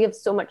times, because we have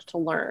so much to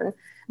learn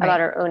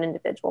about our own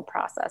individual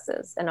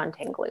processes and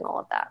untangling all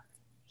of that.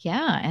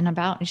 Yeah. And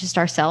about just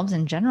ourselves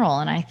in general.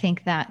 And I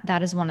think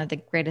that is one of the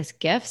greatest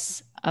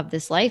gifts of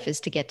this life, is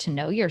to get to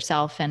know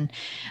yourself. And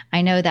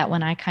I know that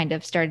when I kind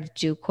of started to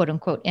do quote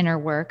unquote inner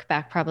work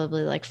back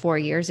probably like 4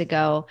 years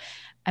ago,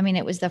 I mean,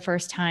 it was the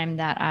first time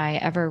that I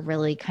ever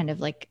really kind of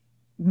like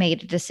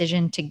made a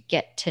decision to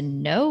get to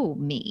know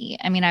me.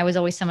 I mean, I was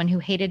always someone who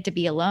hated to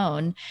be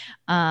alone.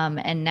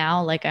 And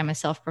now like I'm a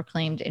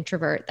self-proclaimed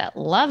introvert that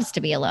loves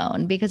to be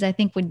alone, because I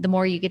think the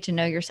more you get to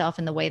know yourself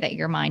and the way that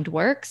your mind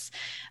works,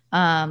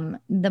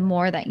 the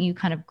more that you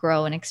kind of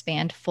grow and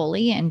expand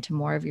fully into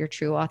more of your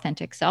true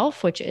authentic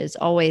self, which is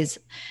always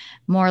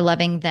more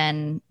loving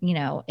than,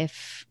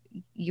 if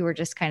you were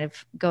just kind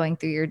of going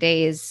through your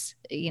days,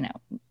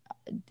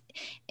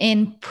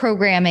 in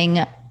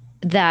programming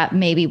that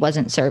maybe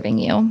wasn't serving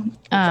you,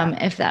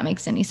 exactly. If that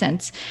makes any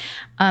sense.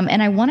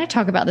 And I want to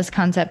talk about this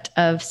concept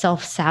of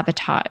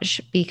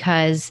self-sabotage,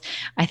 because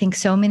I think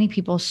so many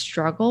people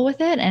struggle with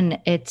it. And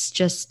it's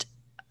just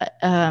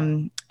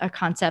a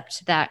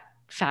concept that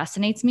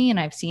fascinates me. And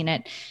I've seen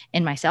it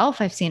in myself.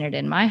 I've seen it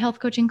in my health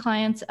coaching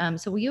clients.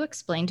 So will you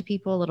explain to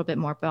people a little bit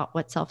more about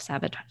what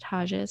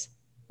self-sabotage is?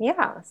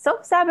 Yeah.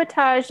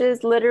 Self-sabotage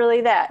is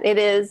literally that. It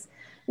is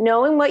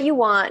knowing what you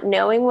want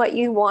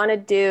to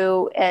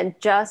do, and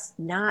just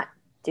not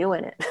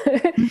doing it.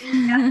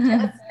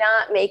 Just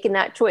not making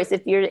that choice.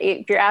 If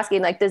you're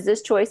asking like, does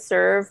this choice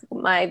serve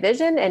my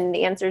vision? And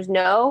the answer is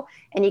no.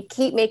 And you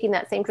keep making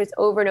that same choice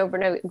over and over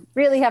and over. You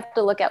really have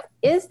to look at,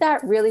 is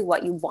that really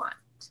what you want?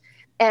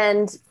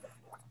 And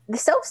the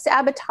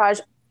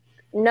self-sabotage,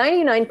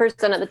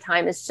 99% of the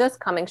time, is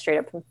just coming straight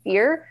up from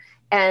fear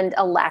and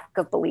a lack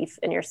of belief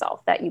in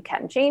yourself that you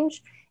can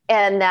change,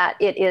 and that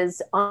it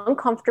is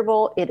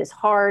uncomfortable, it is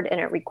hard,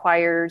 and it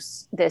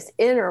requires this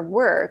inner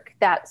work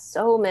that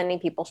so many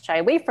people shy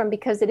away from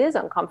because it is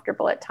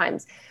uncomfortable at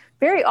times.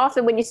 Very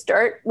often when you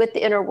start with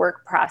the inner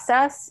work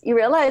process, you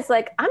realize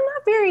like, I'm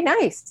not very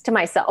nice to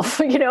myself,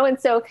 and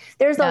so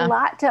there's a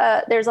lot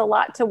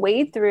to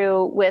wade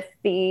through with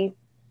the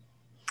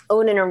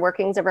own inner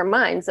workings of our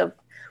minds, of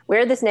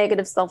where this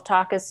negative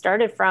self-talk has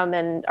started from,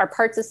 and our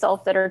parts of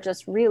self that are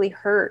just really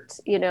hurt,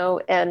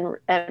 and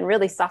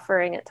really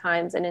suffering at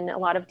times and in a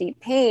lot of deep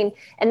pain,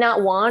 and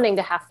not wanting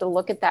to have to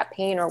look at that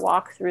pain or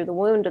walk through the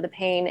wound of the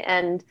pain.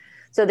 And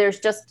so there's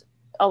just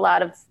a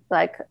lot of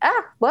like,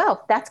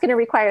 well, that's going to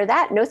require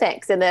that. No,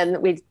 thanks. And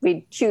then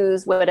we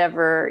choose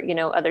whatever,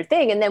 other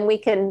thing. And then we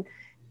can,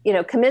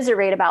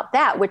 commiserate about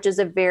that, which is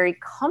a very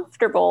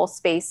comfortable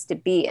space to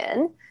be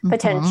in,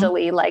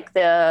 potentially. Like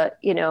the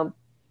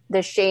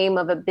shame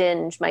of a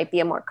binge might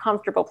be a more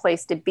comfortable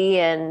place to be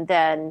in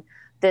than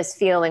this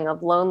feeling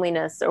of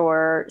loneliness,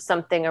 or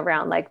something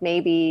around like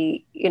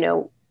maybe,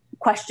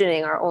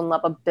 questioning our own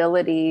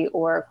lovability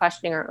or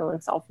questioning our own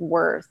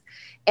self-worth.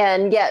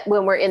 And yet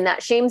when we're in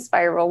that shame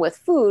spiral with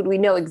food, we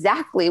know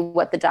exactly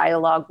what the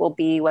dialogue will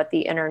be, what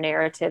the inner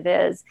narrative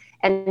is,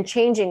 and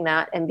changing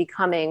that and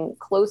becoming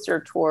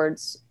closer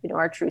towards,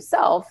 our true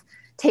self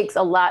takes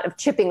a lot of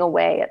chipping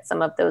away at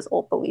some of those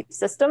old belief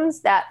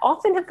systems that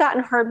often have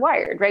gotten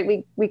hardwired,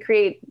 right? We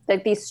create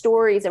like these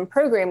stories and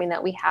programming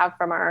that we have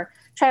from our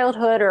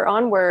childhood or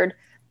onward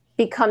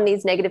become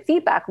these negative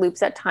feedback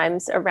loops at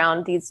times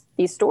around these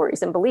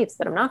stories and beliefs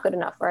that I'm not good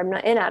enough, or I'm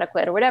not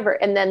inadequate, or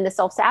whatever. And then the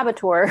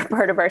self-saboteur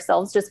part of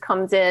ourselves just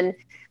comes in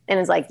and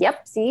is like,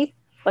 yep, see,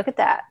 look at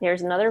that.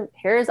 Here's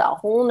a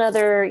whole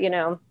nother,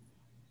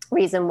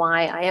 reason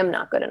why I am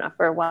not good enough,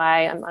 or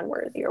why I'm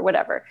unworthy, or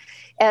whatever.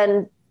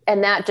 And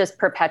that just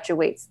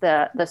perpetuates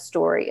the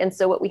story. And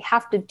so what we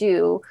have to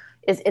do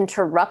is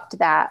interrupt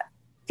that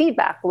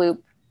feedback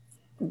loop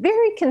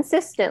very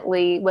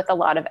consistently with a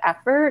lot of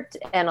effort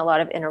and a lot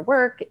of inner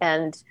work,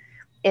 and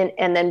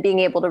and then being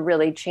able to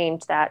really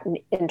change that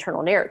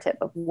internal narrative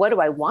of what do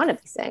I want to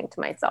be saying to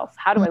myself?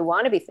 How do I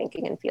want to be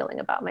thinking and feeling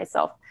about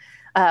myself?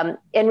 And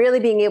really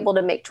being able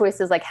to make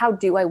choices like, how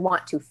do I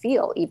want to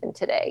feel even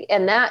today?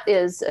 And that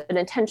is an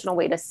intentional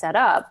way to set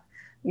up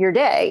your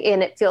day.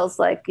 And it feels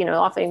like,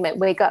 often you might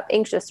wake up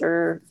anxious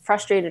or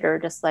frustrated or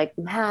just like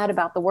mad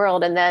about the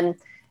world. And then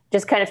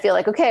just kind of feel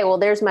like, okay, well,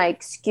 there's my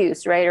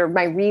excuse, right? Or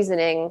my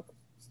reasoning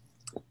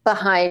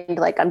behind,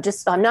 like, I'm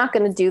not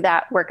going to do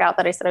that workout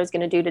that I said I was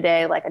going to do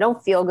today. Like, I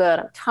don't feel good.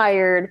 I'm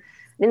tired.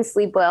 I didn't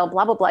sleep well,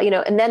 blah, blah, blah,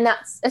 and then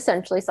that's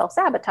essentially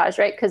self-sabotage,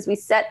 right? Because we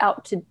set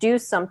out to do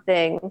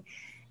something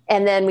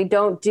and then we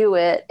don't do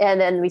it. And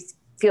then we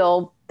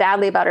feel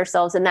badly about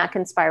ourselves, and that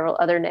can spiral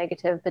other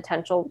negative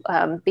potential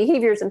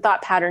behaviors and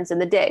thought patterns in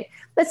the day.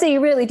 Let's say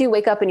you really do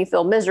wake up and you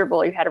feel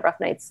miserable, or you had a rough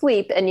night's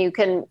sleep, and you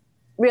can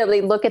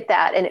really look at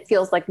that and it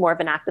feels like more of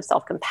an act of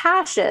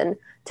self-compassion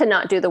to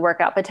not do the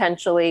workout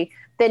potentially.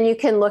 Then you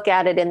can look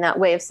at it in that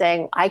way of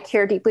saying, I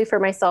care deeply for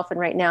myself, and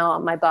right now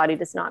my body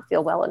does not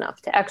feel well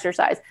enough to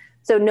exercise.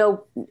 So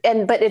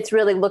but it's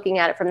really looking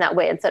at it from that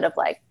way instead of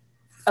like,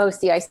 oh,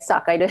 see, I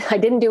suck. I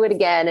didn't do it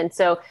again. And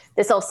so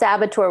the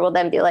self-saboteur will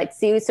then be like,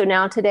 see, so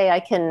now today I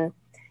can,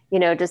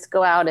 just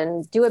go out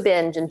and do a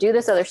binge and do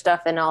this other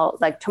stuff. And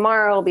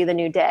tomorrow will be the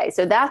new day.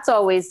 So that's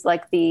always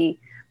like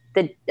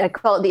I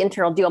call it the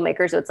internal deal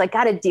maker. So it's like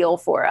got a deal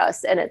for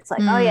us. And it's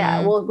like, oh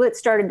yeah, well, it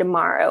started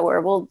tomorrow,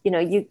 or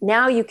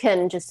you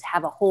can just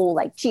have a whole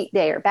like cheat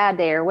day or bad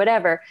day or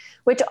whatever,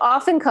 which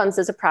often comes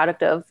as a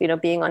product of,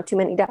 being on too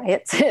many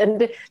diets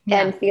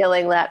and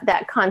feeling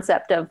that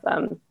concept of,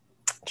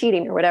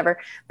 cheating or whatever.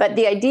 But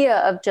the idea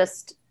of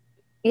just,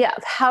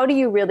 how do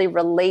you really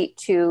relate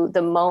to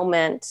the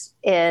moment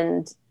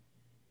and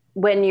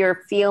when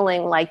you're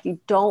feeling like you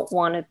don't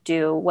want to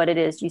do what it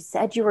is you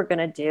said you were going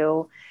to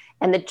do,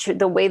 and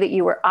the way that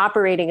you were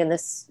operating in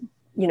this,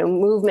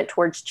 movement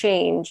towards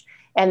change,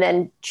 and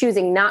then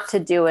choosing not to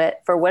do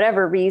it for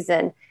whatever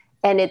reason.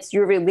 And it's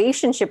your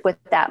relationship with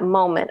that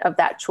moment of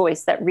that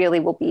choice that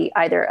really will be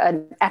either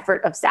an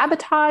effort of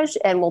sabotage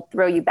and will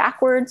throw you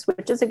backwards,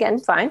 which is, again,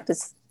 fine,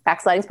 because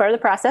backsliding is part of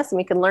the process and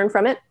we can learn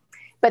from it.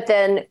 But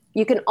then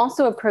you can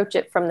also approach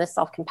it from this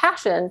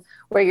self-compassion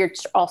where you're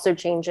also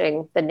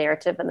changing the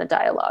narrative and the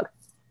dialogue.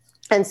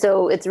 And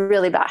so it's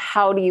really about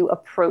how do you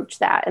approach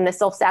that? And the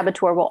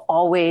self-saboteur will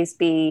always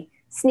be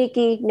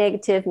sneaky,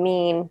 negative,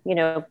 mean,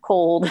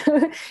 cold,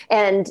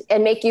 and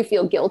make you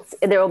feel guilt.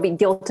 There will be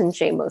guilt and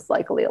shame most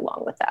likely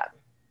along with that.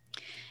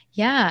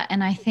 Yeah.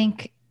 And I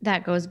think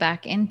that goes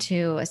back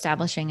into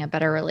establishing a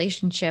better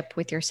relationship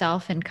with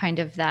yourself and kind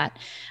of that,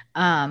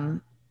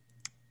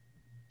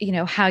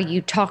 how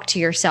you talk to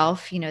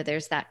yourself.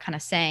 There's that kind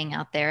of saying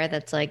out there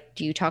that's like,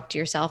 do you talk to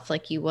yourself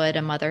like you would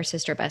a mother,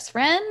 sister, best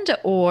friend?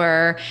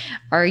 Or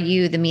are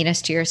you the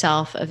meanest to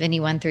yourself of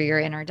anyone through your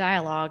inner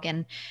dialogue?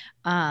 And,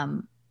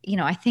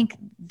 I think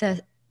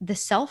the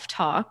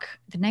self-talk,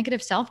 the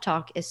negative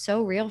self-talk is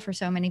so real for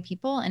so many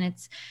people. And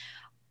it's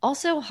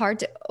also hard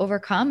to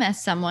overcome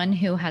as someone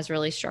who has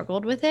really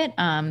struggled with it.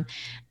 And,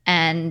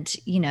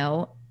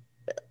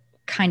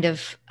 kind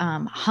of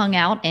hung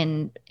out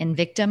in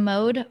victim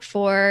mode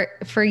for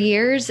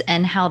years,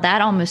 and how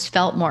that almost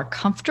felt more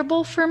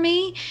comfortable for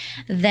me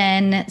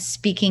than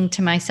speaking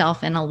to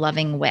myself in a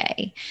loving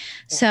way. Yeah.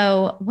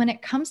 So when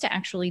it comes to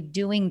actually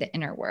doing the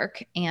inner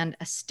work and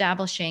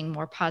establishing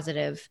more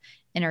positive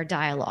inner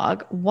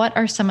dialogue, what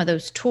are some of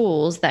those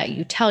tools that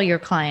you tell your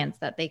clients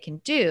that they can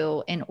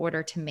do in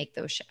order to make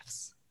those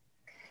shifts?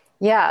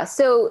 Yeah,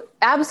 so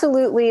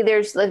absolutely.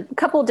 There's a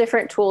couple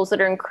different tools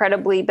that are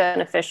incredibly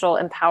beneficial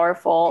and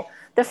powerful.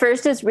 The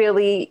first is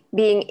really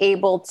being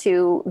able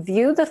to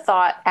view the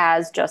thought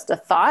as just a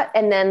thought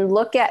and then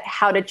look at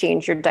how to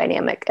change your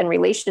dynamic and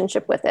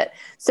relationship with it.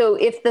 So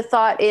if the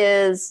thought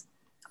is,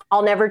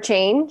 I'll never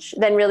change,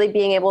 then really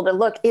being able to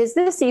look, is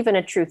this even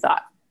a true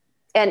thought?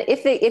 And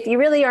if you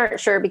really aren't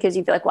sure because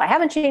you feel like, well, I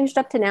haven't changed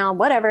up to now,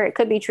 whatever, it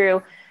could be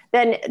true,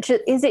 then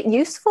is it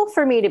useful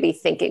for me to be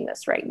thinking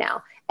this right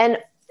now? And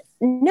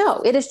no,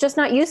 it is just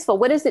not useful.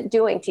 What is it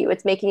doing to you?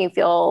 It's making you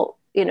feel,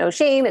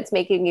 shame. It's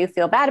making you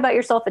feel bad about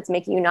yourself. It's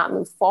making you not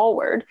move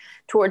forward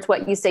towards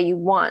what you say you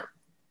want.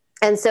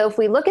 And so if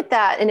we look at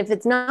that, and if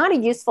it's not a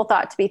useful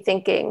thought to be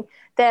thinking,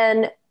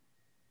 then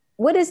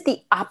what is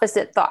the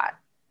opposite thought?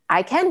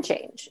 I can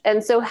change.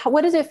 And so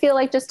what does it feel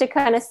like just to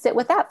kind of sit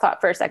with that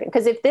thought for a second?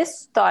 Because if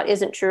this thought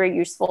isn't true or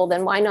useful,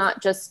 then why not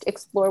just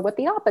explore what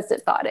the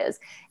opposite thought is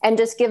and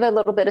just give a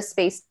little bit of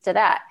space to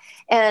that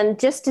and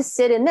just to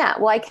sit in that.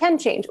 Well, I can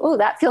change. Oh,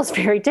 that feels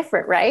very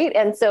different, right?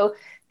 And so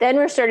then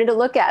we're starting to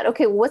look at,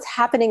 okay, what's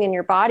happening in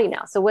your body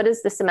now? So what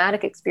is the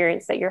somatic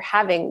experience that you're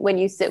having when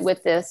you sit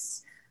with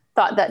this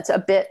thought that's a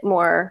bit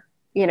more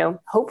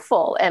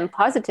hopeful and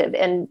positive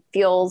and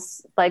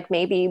feels like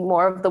maybe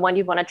more of the one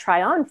you want to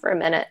try on for a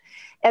minute.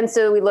 And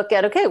so we look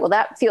at, okay, well,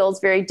 that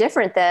feels very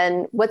different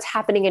than what's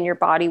happening in your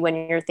body when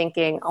you're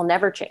thinking, I'll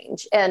never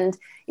change. And,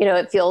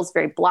 it feels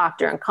very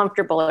blocked or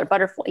uncomfortable or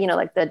butterfly,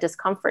 like the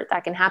discomfort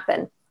that can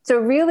happen. So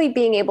really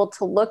being able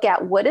to look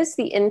at what is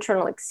the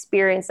internal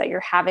experience that you're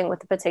having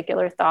with a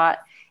particular thought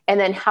And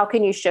then how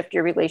can you shift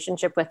your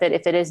relationship with it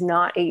if it is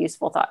not a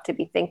useful thought to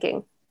be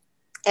thinking?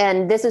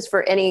 And this is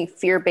for any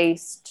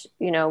fear-based,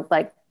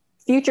 like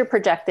future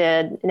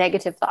projected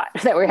negative thought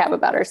that we have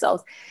about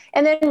ourselves.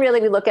 And then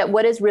really we look at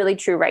what is really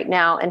true right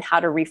now and how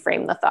to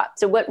reframe the thought.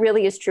 So what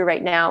really is true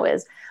right now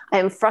is I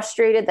am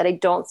frustrated that I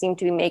don't seem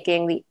to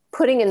be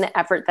putting in the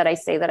effort that I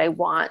say that I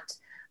want.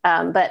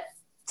 But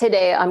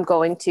today I'm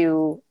going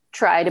to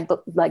try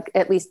to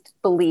at least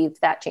believe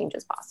that change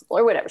is possible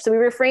or whatever. So we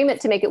reframe it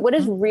to make it what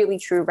is really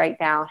true right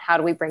now. How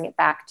do we bring it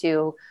back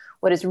to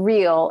what is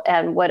real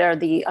and what are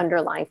the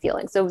underlying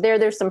feelings? So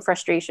there's some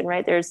frustration,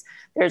 right? There's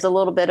a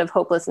little bit of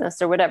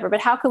hopelessness or whatever, but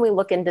how can we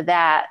look into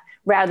that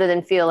rather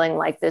than feeling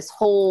like this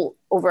whole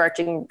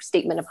overarching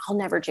statement of I'll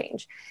never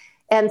change?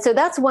 And so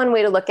that's one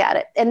way to look at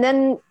it. And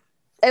then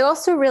I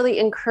also really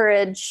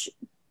encourage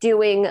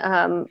doing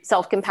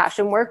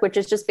self-compassion work, which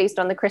is just based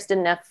on the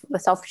Kristen Neff,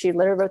 she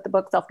literally wrote the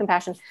book,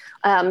 Self-Compassion,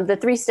 the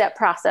 3-step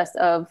process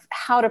of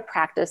how to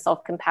practice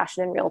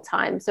self-compassion in real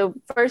time. So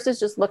first is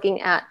just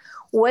looking at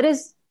what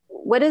is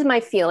my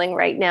feeling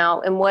right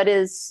now? And what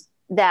is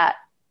that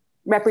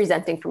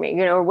representing for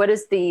me? Or what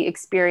is the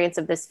experience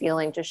of this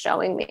feeling just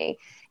showing me?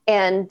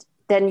 And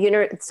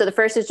then, so the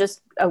first is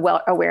just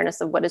awareness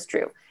of what is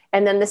true.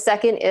 And then the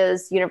second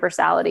is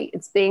universality.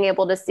 It's being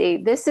able to see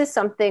this is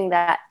something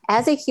that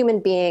as a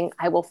human being,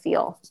 I will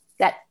feel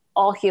that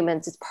all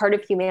humans, it's part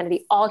of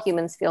humanity. All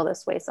humans feel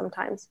this way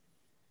sometimes.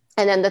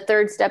 And then the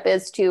third step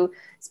is to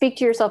speak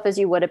to yourself as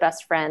you would a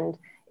best friend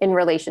in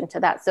relation to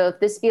that. So if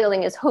this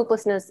feeling is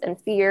hopelessness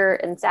and fear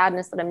and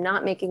sadness that I'm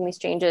not making these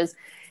changes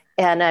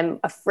and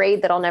I'm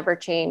afraid that I'll never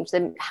change,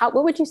 then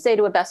what would you say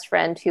to a best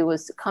friend who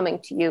was coming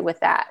to you with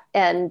that?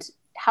 And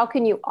how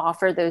can you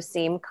offer those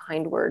same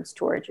kind words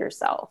towards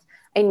yourself?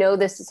 I know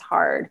this is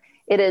hard.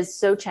 It is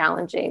so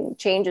challenging.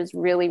 Change is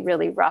really,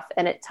 really rough.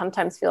 And it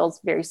sometimes feels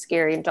very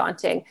scary and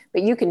daunting,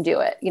 but you can do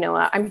it.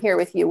 I'm here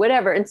with you,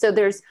 whatever. And so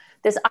there's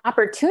this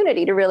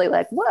opportunity to really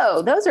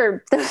whoa, those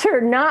are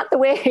not the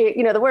way,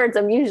 the words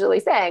I'm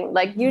usually saying.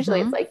 Like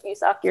usually it's like, you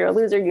suck, you're a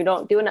loser, you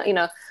don't do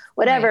it,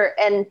 whatever.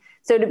 Right. And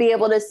so to be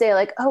able to say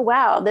oh,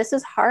 wow, this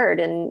is hard.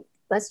 And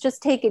let's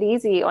just take it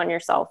easy on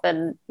yourself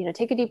and,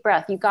 take a deep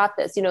breath. You got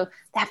this,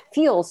 that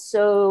feels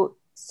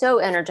so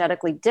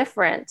energetically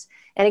different.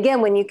 And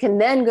again, when you can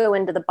then go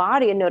into the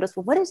body and notice,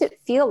 well, what does it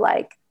feel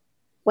like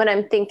when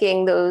I'm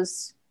thinking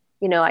those,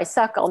 I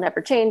suck, I'll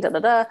never change,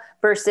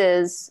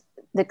 versus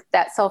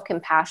that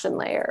self-compassion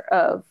layer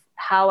of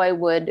how I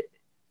would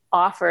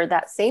offer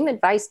that same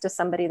advice to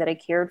somebody that I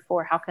cared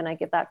for. How can I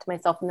give that to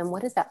myself? And then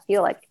what does that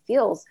feel like? It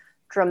feels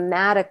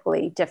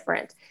dramatically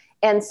different.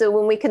 And so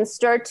when we can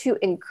start to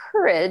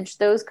encourage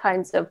those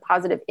kinds of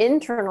positive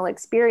internal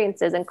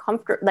experiences and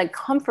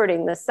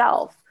comforting the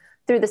self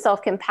through the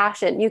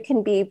self-compassion, you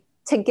can be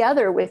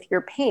together with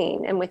your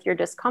pain and with your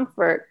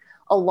discomfort,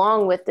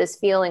 along with this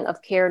feeling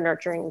of care,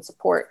 nurturing, and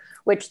support,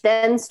 which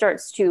then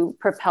starts to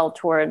propel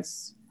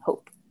towards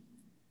hope.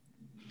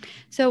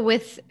 So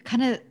with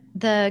kind of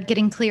the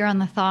getting clear on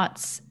the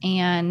thoughts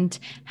and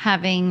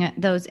having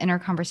those inner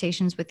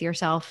conversations with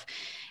yourself,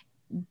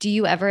 do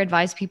you ever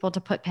advise people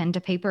to put pen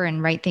to paper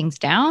and write things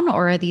down,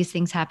 or are these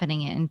things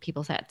happening in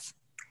people's heads?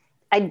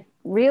 I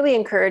really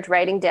encourage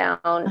writing down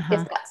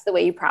if that's the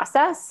way you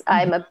process.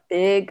 I'm a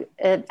big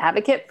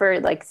advocate for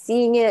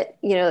seeing it,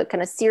 it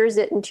kind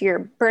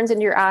of burns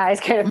into your eyes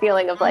kind of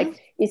feeling of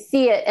you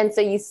see it. And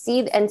so you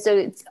see, and so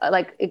it's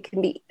it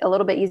can be a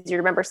little bit easier to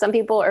remember. Some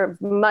people are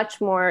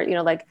much more,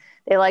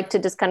 they like to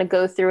just kind of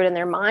go through it in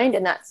their mind,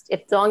 and that's,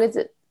 as long as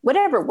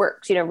whatever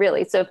works,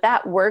 really. So if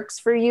that works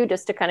for you,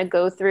 just to kind of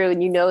go through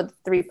and the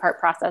 3-part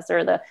process,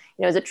 or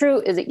is it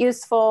true? Is it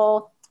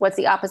useful? What's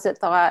the opposite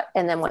thought?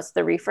 And then what's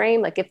the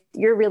reframe? If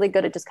you're really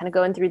good at just kind of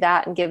going through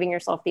that and giving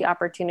yourself the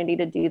opportunity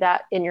to do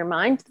that in your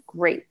mind,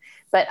 great.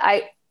 But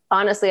I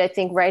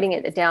think writing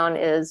it down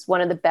is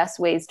one of the best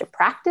ways to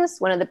practice,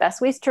 one of the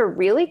best ways to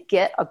really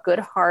get a good,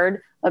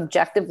 hard,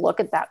 objective look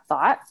at that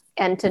thought,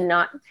 and to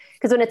not,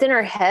 because when it's in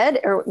our head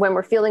or when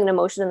we're feeling an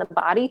emotion in the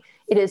body,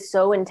 it is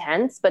so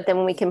intense. But then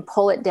when we can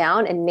pull it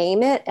down and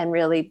name it and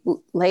really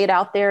lay it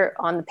out there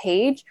on the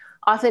page,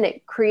 often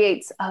it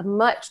creates a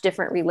much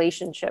different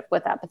relationship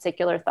with that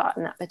particular thought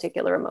and that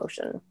particular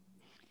emotion.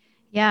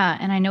 Yeah.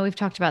 And I know we've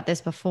talked about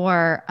this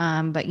before,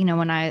 but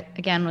when I,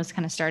 again, was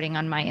kind of starting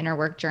on my inner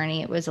work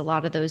journey, it was a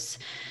lot of those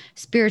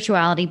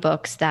spirituality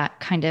books that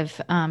kind of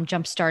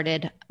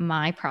jump-started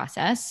my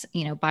process,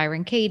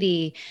 Byron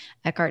Katie,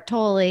 Eckhart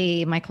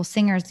Tolle, Michael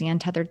Singer's The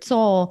Untethered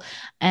Soul.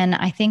 And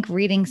I think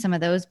reading some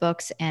of those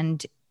books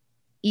and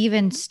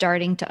even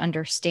starting to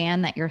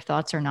understand that your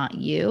thoughts are not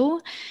you,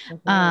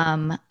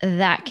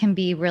 that can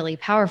be really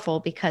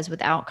powerful, because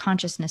without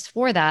consciousness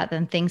for that,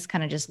 then things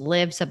kind of just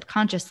live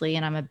subconsciously.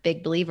 And I'm a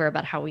big believer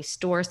about how we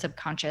store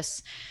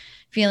subconscious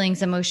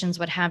feelings, emotions,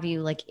 what have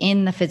you,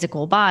 in the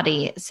physical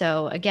body.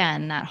 So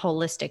again, that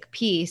holistic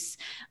piece,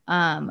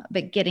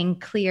 but getting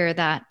clear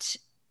that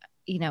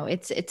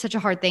it's such a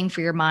hard thing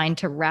for your mind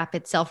to wrap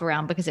itself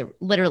around because it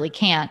literally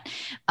can't.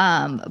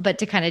 But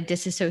to kind of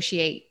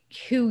disassociate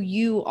who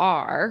you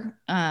are,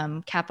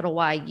 capital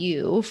Y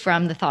you,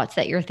 from the thoughts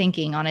that you're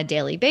thinking on a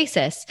daily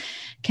basis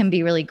can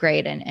be really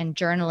great. And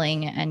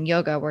journaling and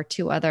yoga were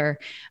two other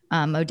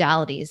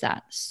modalities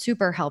that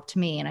super helped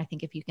me. And I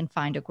think if you can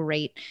find a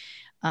great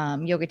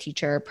yoga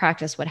teacher,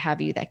 practice, what have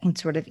you, that can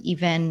sort of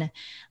even,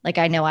 like,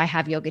 I know I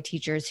have yoga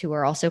teachers who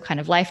are also kind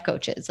of life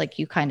coaches. Like,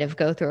 you kind of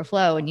go through a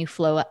flow and you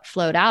float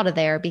out of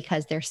there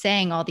because they're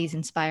saying all these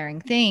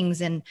inspiring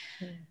things and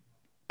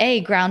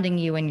grounding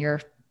you in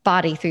your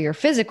body through your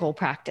physical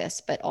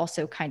practice, but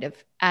also kind of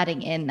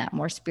adding in that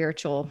more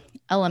spiritual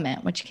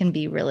element, which can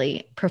be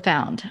really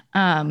profound.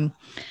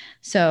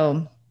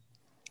 So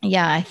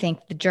yeah, I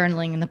think the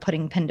journaling and the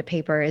putting pen to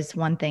paper is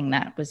one thing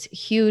that was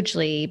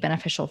hugely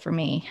beneficial for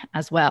me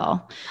as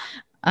well.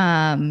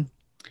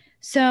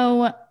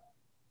 So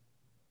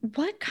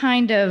what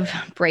kind of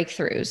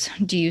breakthroughs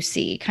do you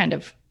see kind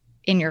of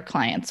in your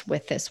clients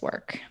with this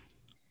work?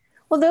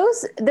 Well,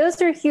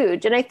 those are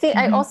huge. And I think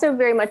I also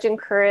very much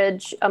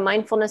encourage a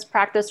mindfulness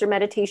practice or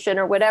meditation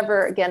or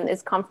whatever, again,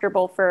 is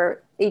comfortable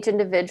for each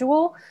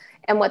individual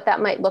and what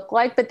that might look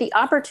like. But the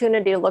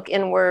opportunity to look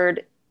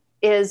inward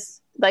is,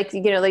 like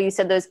you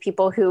said, those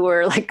people who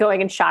were like going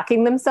and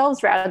shocking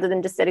themselves rather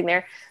than just sitting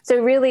there. So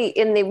really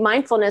in the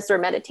mindfulness or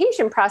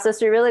meditation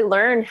process, we really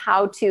learn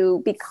how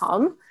to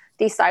become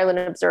the silent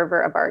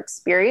observer of our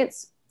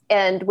experience.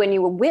 And when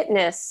you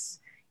witness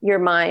your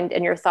mind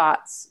and your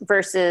thoughts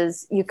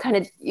versus you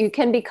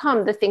can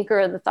become the thinker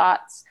of the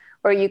thoughts,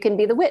 or you can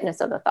be the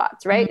witness of the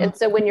thoughts, right? And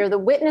so when you're the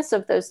witness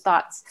of those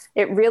thoughts,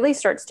 it really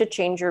starts to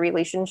change your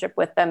relationship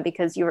with them,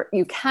 because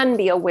you can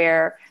be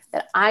aware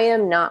that I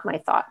am not my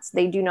thoughts.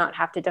 They do not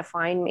have to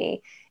define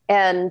me.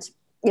 And,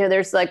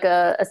 there's like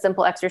a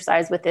simple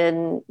exercise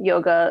within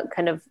yoga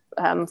kind of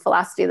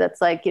philosophy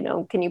that's like,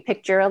 can you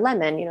picture a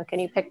lemon? Can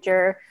you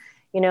picture,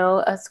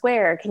 a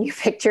square? Can you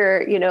picture,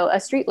 a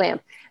street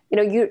lamp?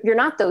 You're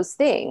not those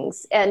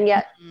things. And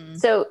yet,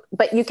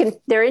 but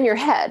they're in your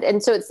head.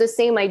 And so it's the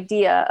same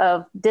idea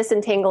of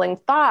disentangling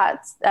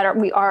thoughts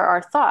we are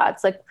our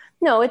thoughts. Like,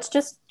 no, it's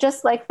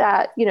just like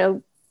that,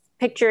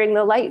 picturing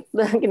the light,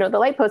 the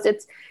light post,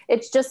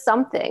 it's just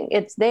something,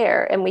 it's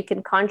there and we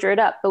can conjure it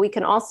up, but we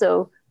can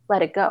also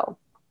let it go.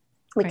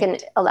 We can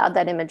allow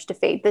that image to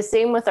fade. The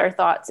same with our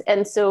thoughts.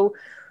 And so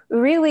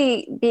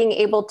really being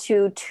able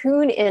to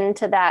tune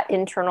into that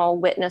internal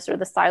witness or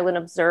the silent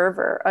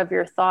observer of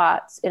your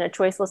thoughts in a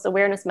choiceless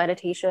awareness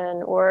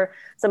meditation or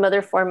some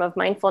other form of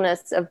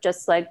mindfulness, of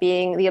just like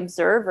being the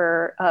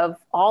observer of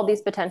all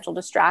these potential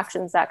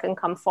distractions that can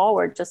come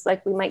forward. Just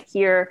like we might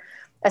hear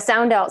a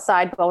sound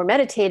outside while we're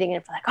meditating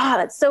and we're like, oh,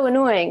 that's so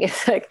annoying.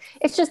 It's like,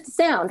 it's just a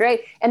sound, right?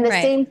 And the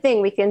same thing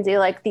we can do,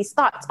 like these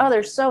thoughts, oh,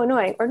 they're so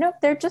annoying. Or nope,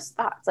 they're just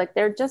thoughts. Like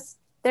they're just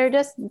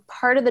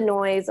part of the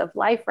noise of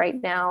life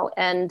right now.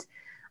 And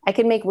I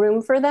can make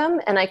room for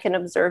them and I can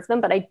observe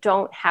them, but I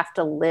don't have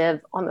to live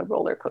on the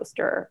roller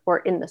coaster or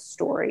in the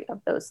story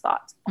of those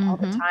thoughts all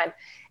the time.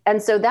 And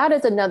so that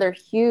is another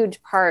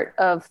huge part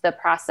of the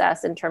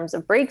process in terms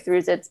of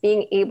breakthroughs. It's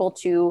being able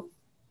to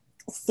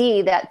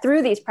see that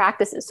through these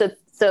practices.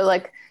 So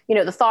like,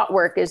 the thought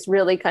work is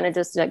really kind of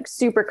just like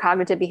super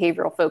cognitive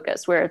behavioral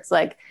focus, where it's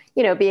like,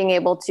 being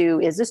able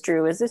to, is this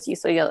true? Is this you?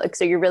 So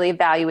you're really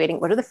evaluating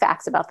what are the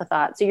facts about the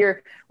thought. So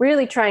you're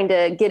really trying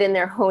to get in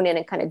there, hone in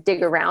and kind of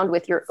dig around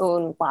with your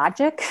own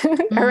logic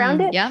around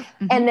it. Yeah.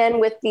 And then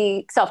with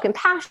the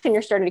self-compassion,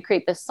 you're starting to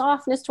create this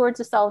softness towards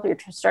the self. You're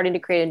starting to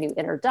create a new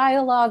inner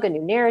dialogue, a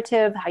new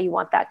narrative, how you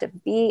want that to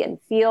be and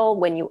feel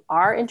when you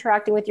are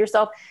interacting with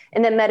yourself.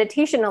 And then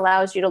meditation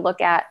allows you to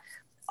look at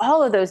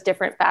all of those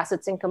different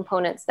facets and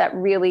components that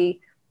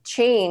really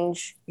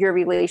change your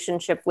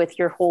relationship with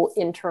your whole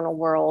internal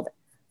world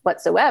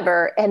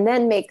whatsoever, and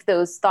then make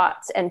those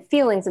thoughts and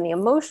feelings in the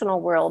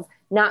emotional world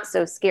not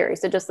so scary.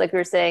 So just like we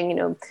were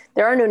saying,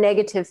 there are no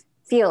negative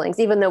feelings,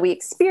 even though we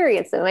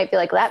experience them. It might be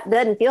like, that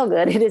doesn't feel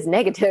good. It is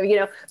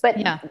negative,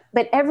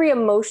 but every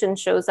emotion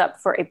shows up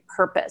for a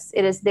purpose.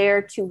 It is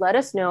there to let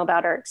us know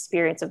about our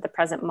experience of the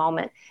present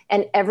moment.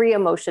 And every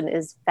emotion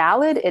is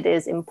valid. It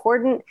is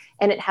important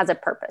and it has a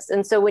purpose.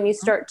 And so when you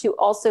start to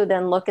also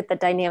then look at the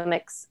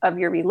dynamics of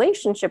your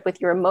relationship with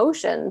your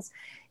emotions,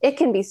 it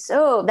can be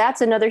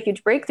that's another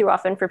huge breakthrough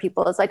often for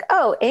people. It's like,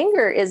 oh,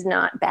 anger is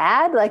not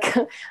bad. Like,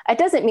 it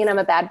doesn't mean I'm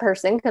a bad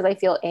person because I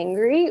feel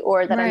angry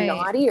or that I'm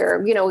naughty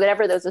or,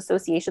 whatever those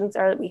associations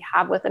are that we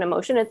have with an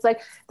emotion. It's like,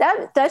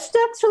 that's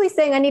really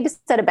saying I need to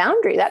set a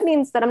boundary. That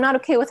means that I'm not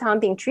okay with how I'm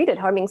being treated,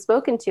 how I'm being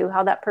spoken to,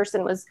 how that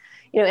person was,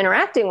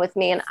 interacting with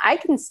me. And I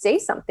can say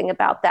something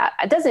about that.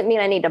 It doesn't mean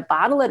I need to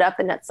bottle it up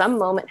and at some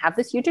moment have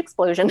this huge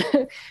explosion,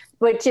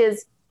 which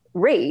is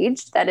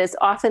rage. That is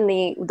often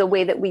the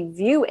way that we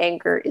view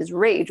anger is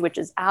rage, which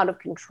is out of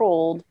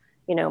controlled,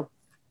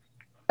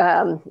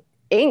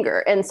 anger.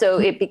 And so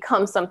it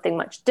becomes something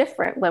much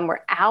different when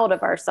we're out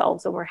of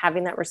ourselves and we're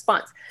having that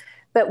response.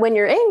 But when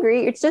you're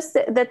angry, it's just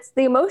that's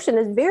the emotion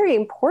is very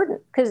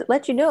important because it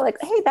lets you know, like,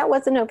 hey, that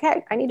wasn't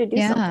okay. I need to do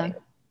something.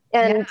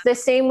 And the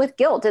same with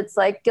guilt. It's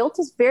like guilt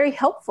is very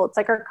helpful. It's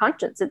like our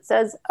conscience. It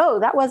says, oh,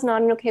 that was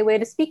not an okay way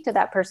to speak to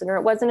that person, or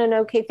it wasn't an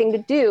okay thing to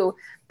do.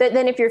 But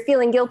then if you're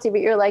feeling guilty,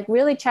 but you're like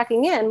really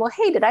checking in, well,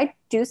 hey, did I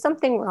do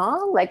something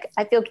wrong? Like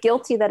I feel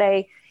guilty that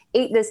I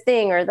ate this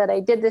thing or that I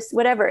did this,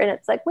 whatever. And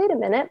it's like, wait a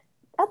minute,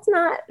 that's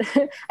not,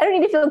 I don't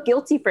need to feel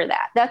guilty for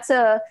that. That's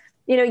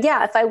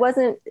if I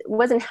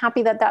wasn't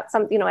happy that that's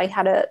something, I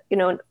had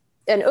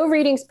an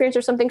overeating experience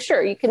or something,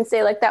 sure, you can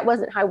say like, that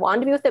wasn't how I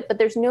wanted to be with it, but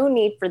there's no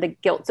need for the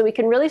guilt. So we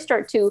can really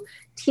start to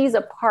tease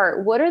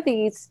apart, what are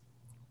these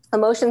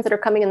emotions that are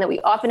coming in that we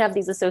often have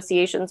these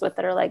associations with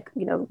that are like,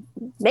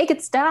 make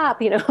it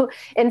stop,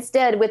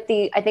 instead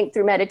I think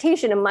through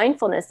meditation and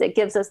mindfulness, it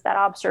gives us that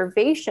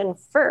observation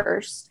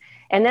first,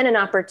 and then an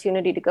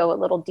opportunity to go a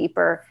little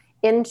deeper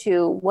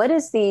into what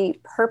is the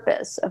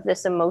purpose of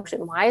this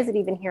emotion? Why is it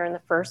even here in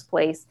the first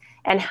place?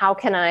 And how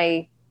can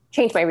I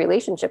change my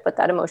relationship with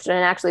that emotion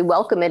and actually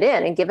welcome it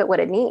in and give it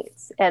what it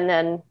needs? And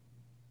then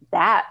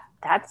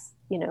that's,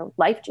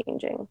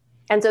 life-changing.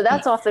 And so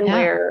that's often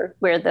where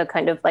the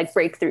kind of like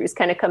breakthroughs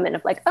kind of come in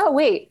of like, oh,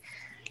 wait,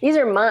 these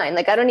are mine.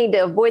 Like, I don't need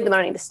to avoid them. I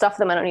don't need to stuff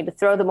them. I don't need to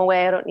throw them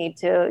away. I don't need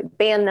to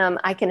ban them.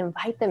 I can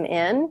invite them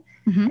in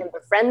and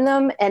befriend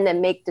them and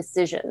then make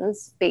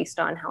decisions based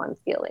on how I'm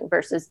feeling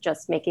versus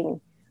just making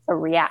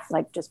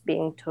just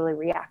being totally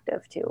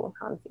reactive to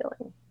how I'm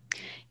feeling.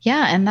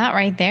 Yeah. And that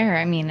right there,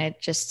 I mean, it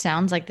just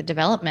sounds like the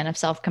development of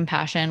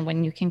self-compassion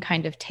when you can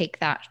kind of take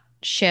that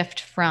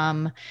shift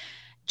from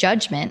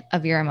judgment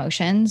of your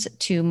emotions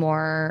to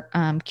more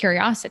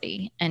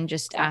curiosity and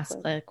just ask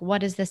like,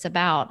 what is this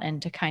about?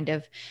 And to kind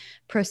of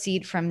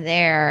proceed from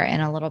there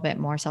in a little bit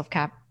more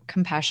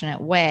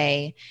self-compassionate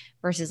way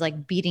versus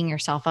like beating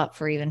yourself up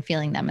for even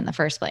feeling them in the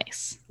first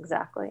place.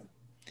 Exactly.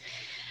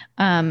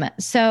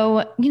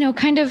 So,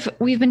 kind of,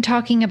 we've been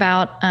talking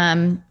about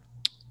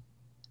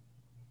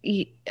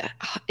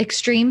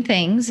extreme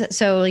things.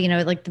 So,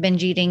 like the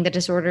binge eating, the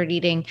disordered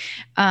eating.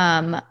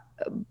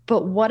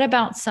 But what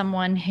about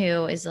someone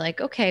who is like,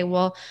 okay,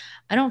 well,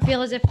 I don't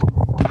feel as if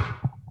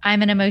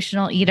I'm an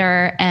emotional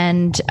eater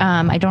and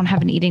I don't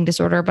have an eating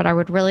disorder, but I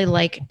would really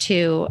like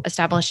to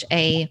establish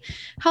a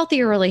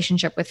healthier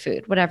relationship with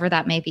food, whatever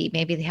that may be.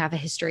 Maybe they have a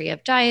history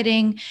of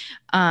dieting,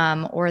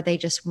 or they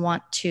just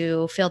want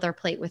to fill their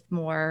plate with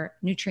more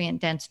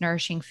nutrient-dense,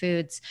 nourishing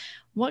foods.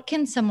 What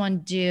can someone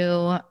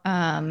do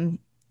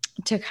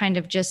to kind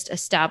of just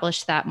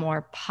establish that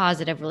more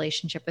positive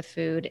relationship with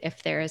food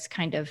if there is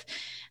kind of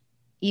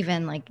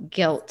even like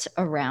guilt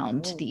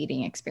around the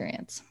eating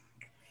experience?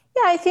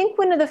 Yeah, I think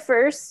one of the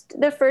first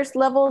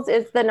levels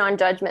is the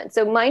non-judgment.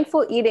 So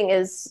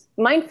mindfulness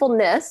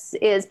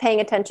is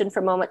paying attention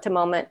from moment to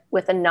moment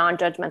with a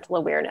non-judgmental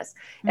awareness.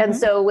 And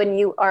so when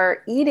you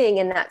are eating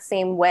in that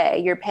same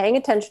way, you're paying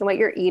attention to what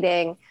you're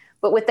eating,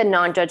 but with a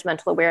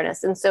non-judgmental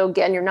awareness. And so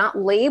again, you're not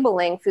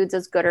labeling foods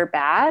as good or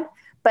bad,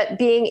 but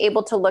being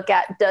able to look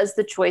at, does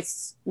the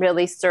choice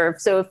really serve?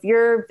 So if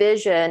your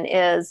vision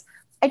is,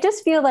 I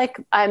just feel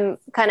like I'm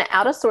kind of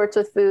out of sorts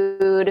with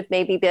food,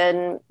 maybe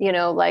been,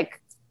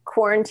 like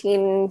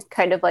quarantine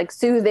kind of like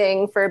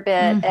soothing for a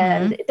bit.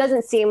 And it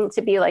doesn't seem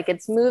to be like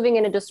it's moving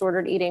in a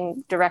disordered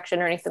eating direction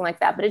or anything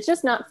like that, but it's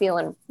just not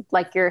feeling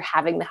like you're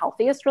having the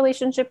healthiest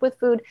relationship with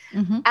food.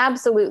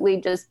 Absolutely.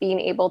 Just being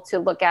able to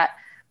look at,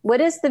 what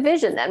is the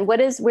vision then?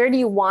 Where do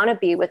you want to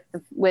be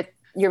with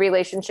your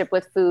relationship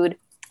with food?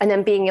 And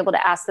then being able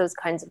to ask those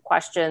kinds of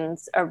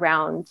questions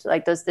around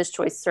like, does this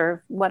choice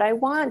serve what I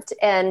want?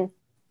 And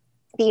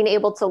being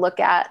able to look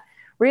at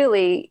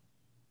really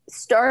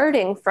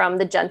starting from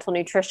the gentle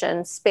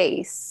nutrition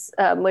space,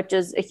 which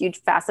is a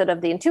huge facet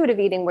of the intuitive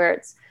eating, where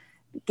it's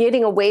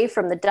getting away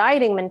from the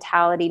dieting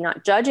mentality,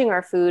 not judging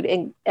our food,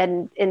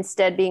 and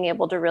instead being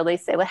able to really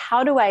say, well,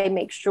 how do I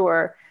make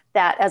sure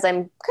that as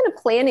I'm kind of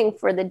planning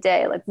for the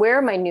day, like where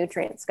are my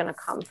nutrients going to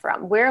come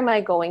from? Where am I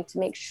going to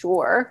make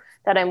sure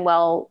that I'm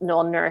well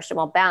nourished and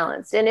well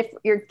balanced? And if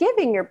you're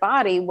giving your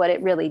body what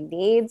it really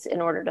needs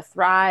in order to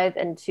thrive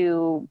and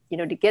to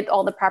get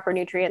all the proper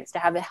nutrients, to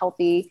have a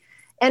healthy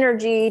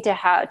energy,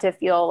 to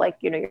feel like,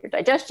 your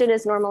digestion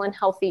is normal and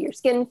healthy, your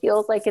skin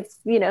feels like it's,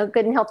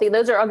 good and healthy.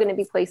 Those are all going to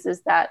be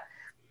places that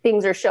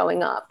things are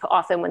showing up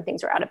often when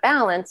things are out of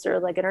balance,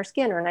 or like in our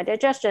skin or in our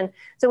digestion.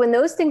 So when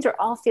those things are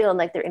all feeling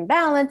like they're in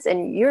balance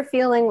and you're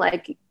feeling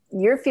like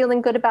you're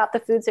feeling good about the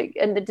foods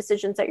and the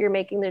decisions that you're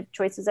making, the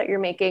choices that you're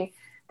making,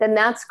 then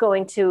that's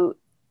going to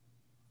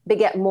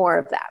beget more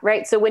of that.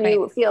 Right. So when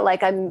you feel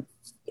like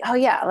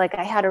like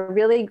I had a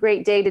really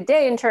great day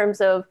today in terms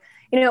of,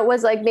 it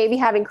was like maybe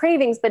having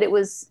cravings, but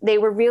they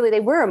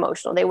were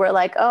emotional. They were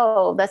like,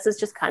 oh, this is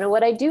just kind of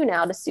what I do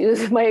now to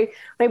soothe my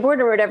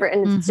boredom or whatever.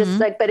 And it's just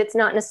like, but it's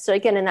not necessarily,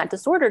 again, in that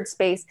disordered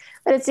space,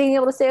 but it's being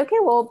able to say, okay,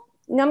 well,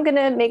 I'm going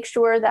to make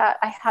sure that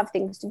I have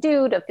things to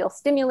do to feel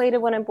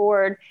stimulated when I'm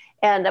bored.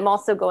 And I'm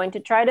also going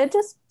to try to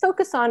just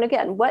focus on,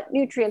 again, what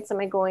nutrients am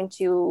I going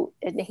to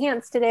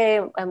enhance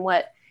today, and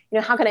what,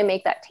 how can I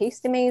make that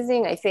taste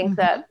amazing? I think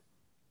that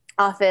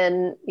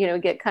often,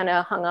 get kind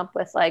of hung up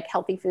with like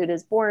healthy food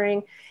is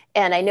boring.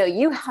 And I know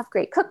you have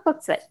great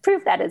cookbooks that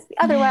prove that is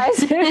otherwise,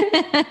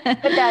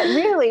 but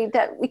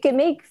that we can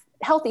make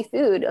healthy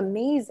food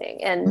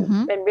amazing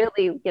and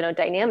really,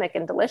 dynamic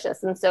and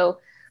delicious. And so,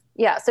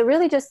 yeah, so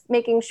really just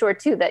making sure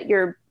too that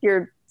your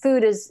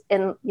food is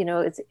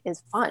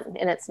is fun,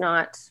 and it's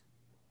not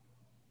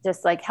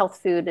just like health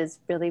food is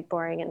really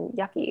boring and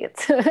yucky.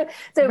 It's so right.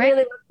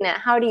 Really looking at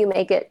how do you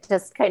make it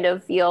just kind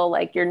of feel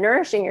like you're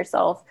nourishing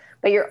yourself,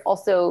 but you're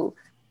also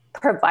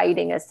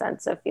providing a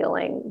sense of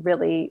feeling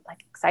really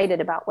like excited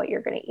about what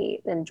you're going to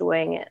eat,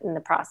 enjoying it in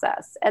the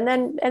process.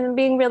 And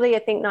being really, I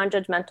think,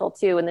 non-judgmental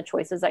too in the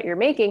choices that you're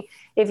making.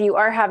 If you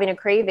are having a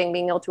craving,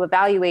 being able to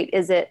evaluate,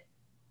 is it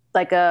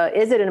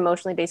an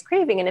emotionally based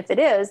craving? And if it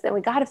is, then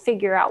we got to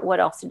figure out what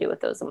else to do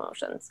with those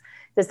emotions,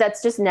 because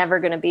that's just never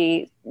going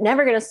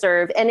to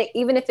serve. And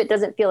even if it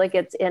doesn't feel like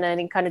it's in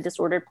any kind of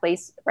disordered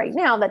place right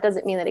now, that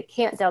doesn't mean that it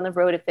can't down the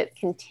road if it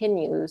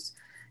continues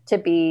to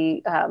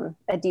be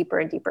a deeper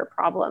and deeper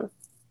problem.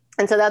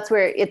 And so that's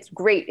where it's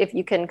great if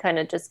you can kind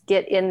of just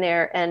get in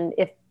there, and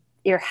if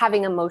you're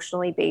having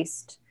emotionally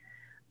based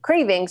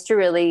cravings, to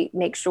really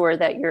make sure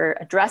that you're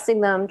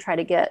addressing them, try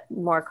to get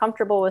more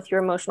comfortable with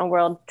your emotional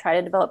world, try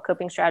to develop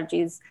coping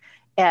strategies,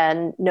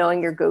 and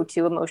knowing your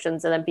go-to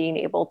emotions, and then being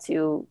able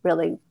to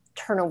really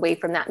turn away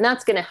from that. And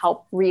that's going to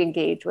help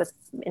re-engage with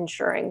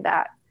ensuring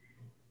that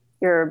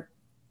you're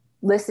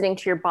listening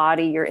to your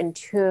body, you're in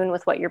tune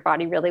with what your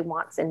body really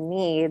wants and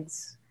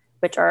needs,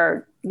 which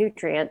are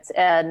nutrients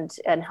and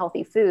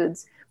healthy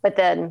foods, but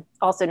then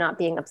also not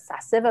being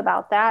obsessive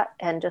about that,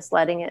 and just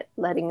letting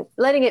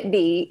it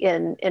be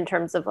in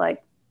terms of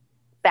like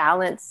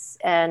balance,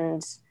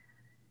 and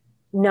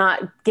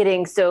not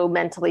getting so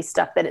mentally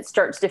stuck that it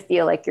starts to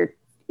feel like you're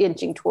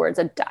inching towards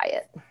a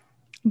diet.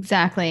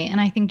 Exactly.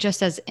 And I think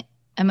just as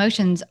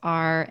emotions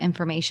are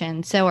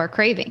information, so are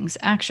cravings,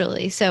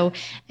 actually. So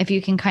if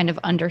you can kind of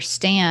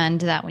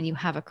understand that when you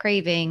have a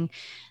craving,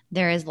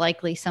 there is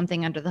likely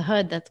something under the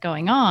hood that's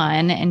going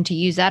on, and to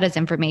use that as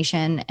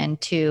information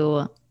and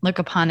to look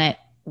upon it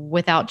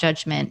without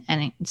judgment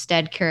and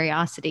instead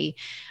curiosity,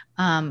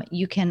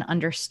 you can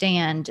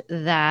understand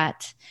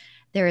that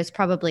there is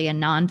probably a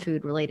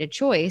non-food related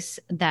choice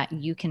that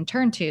you can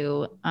turn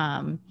to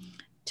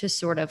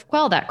sort of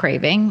quell that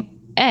craving,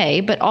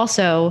 but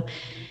also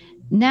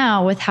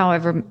now with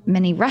however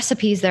many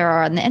recipes there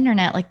are on the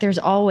internet, like there's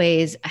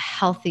always a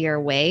healthier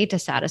way to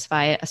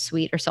satisfy a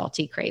sweet or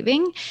salty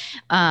craving.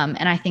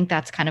 And I think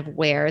that's kind of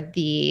where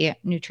the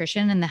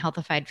nutrition and the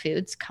healthified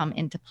foods come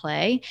into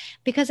play,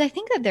 because I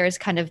think that there's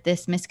kind of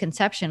this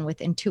misconception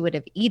with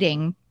intuitive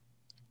eating.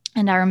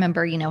 And I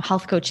remember,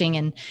 health coaching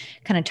and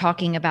kind of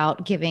talking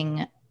about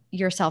giving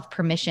yourself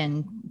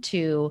permission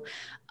to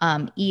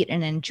eat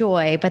and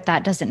enjoy, but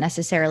that doesn't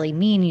necessarily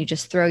mean you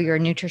just throw your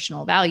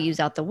nutritional values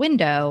out the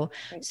window.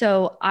 Right.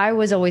 So I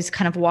was always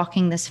kind of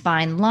walking this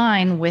fine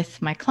line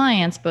with my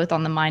clients, both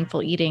on the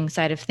mindful eating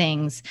side of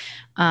things,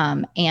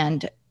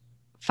 and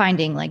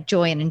finding like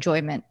joy and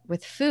enjoyment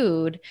with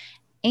food,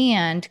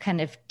 and kind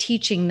of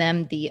teaching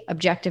them the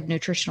objective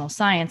nutritional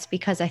science,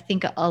 because I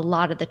think a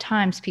lot of the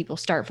times people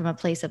start from a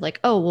place of like,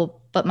 oh,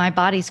 well, but my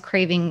body's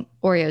craving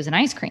Oreos and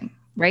ice cream.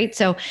 Right.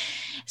 So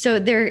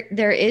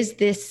there is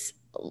this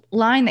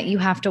line that you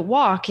have to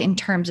walk in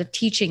terms of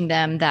teaching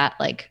them that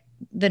like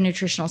the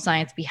nutritional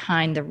science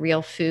behind the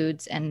real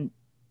foods and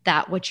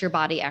that what your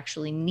body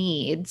actually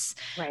needs.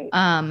 Right.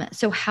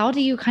 So how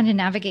do you kind of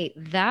navigate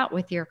that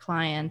with your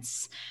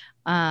clients?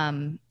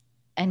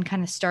 And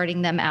kind of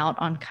starting them out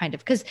on kind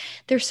of, because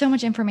there's so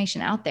much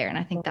information out there. And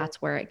I think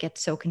that's where it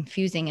gets so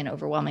confusing and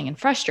overwhelming and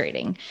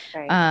frustrating.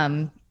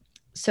 Right.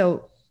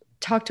 So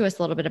talk to us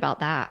a little bit about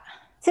that.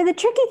 So the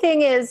tricky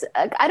thing is,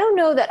 I don't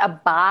know that a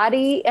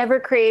body ever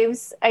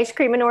craves ice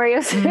cream and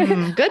Oreos.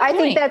 Good point. I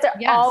think that's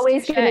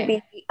always going to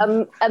be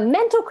a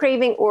mental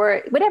craving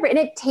or whatever. And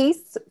it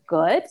tastes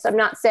good. So I'm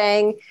not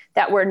saying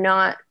that we're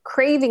not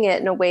craving it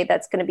in a way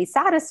that's going to be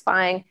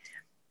satisfying.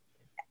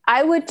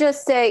 I would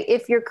just say,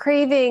 if you're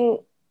craving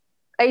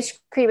ice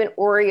cream and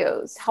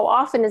Oreos, how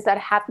often is that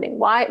happening?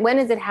 When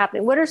is it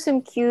happening? What are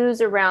some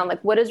cues around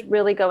like what is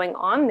really going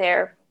on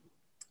there?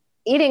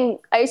 Eating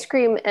ice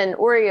cream and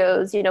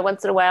Oreos,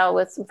 once in a while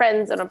with some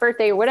friends on a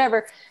birthday or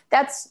whatever,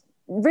 that's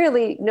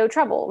really no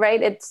trouble,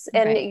 right?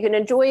 And you can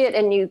enjoy it,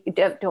 and you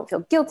don't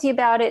feel guilty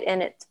about it,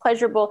 and it's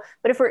pleasurable.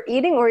 But if we're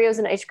eating Oreos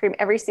and ice cream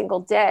every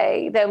single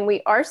day, then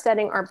we are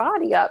setting our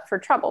body up for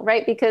trouble,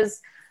 right?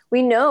 Because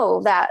we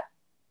know that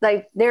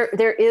like there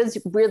is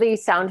really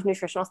sound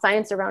nutritional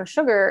science around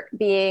sugar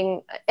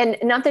being, and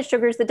not that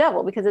sugar is the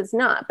devil, because it's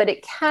not, but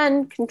it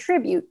can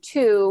contribute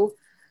to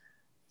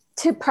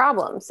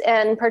problems.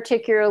 And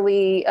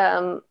particularly,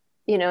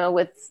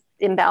 with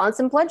imbalance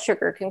in blood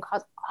sugar can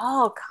cause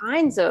all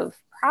kinds of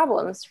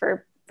problems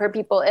for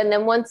people. And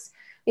then once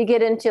you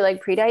get into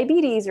like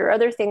prediabetes or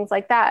other things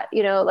like that,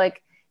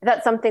 like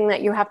that's something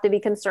that you have to be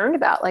concerned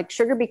about. Like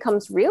sugar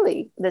becomes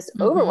really this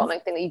overwhelming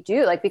thing that you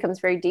do, like becomes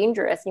very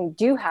dangerous. You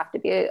do have to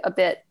be a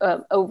bit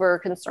over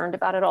concerned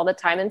about it all the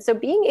time. And so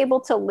being able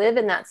to live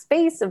in that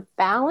space of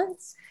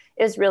balance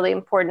is really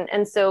important.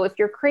 And so if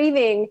you're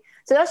craving,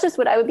 so that's just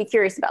what I would be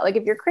curious about. Like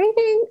if you're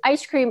craving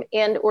ice cream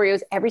and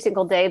Oreos every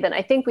single day, then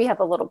I think we have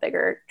a little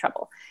bigger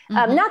trouble.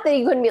 Not that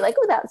you couldn't be like,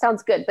 oh, that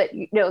sounds good, but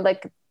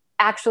like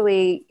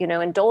actually,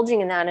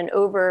 indulging in that and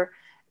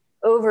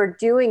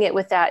overdoing it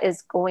with that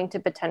is going to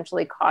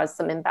potentially cause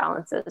some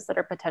imbalances that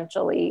are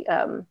potentially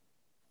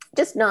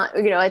just not,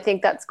 I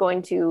think that's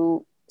going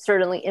to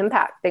certainly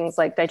impact things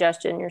like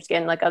digestion, your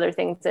skin, like other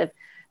things, if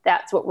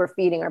that's what we're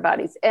feeding our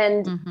bodies.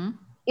 And,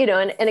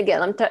 and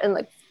again, and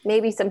like,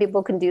 maybe some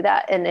people can do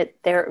that and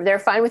they're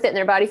fine with it and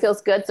their body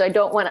feels good. So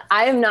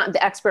I am not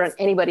the expert on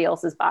anybody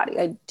else's body.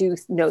 I do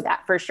know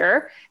that for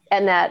sure.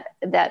 And that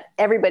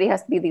everybody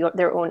has to be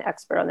their own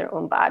expert on their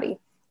own body.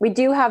 We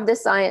do have the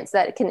science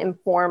that can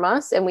inform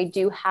us, and we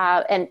do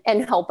have, and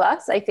help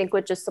us, I think,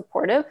 which is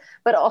supportive,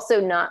 but also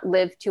not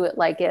live to it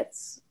like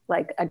it's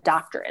like a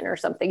doctrine or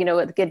something.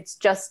 It's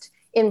just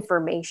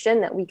information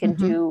that we can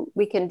do.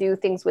 We can do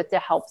things with to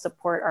help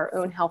support our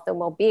own health and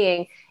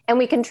well-being, and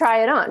we can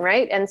try it on,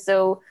 right? And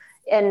so,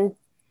 and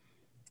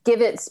give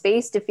it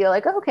space to feel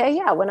like, okay,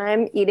 yeah, when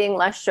I'm eating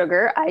less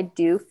sugar, I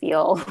do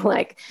feel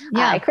like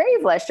I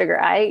crave less sugar.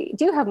 I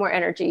do have more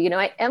energy.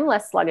 I am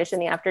less sluggish in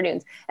the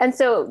afternoons. And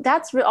so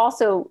that's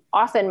also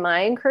often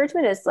my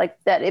encouragement is like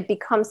that it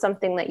becomes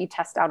something that you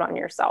test out on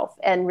yourself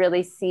and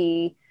really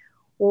see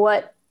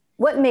what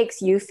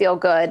makes you feel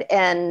good.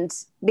 And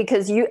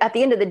because at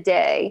the end of the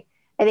day,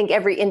 I think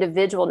every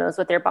individual knows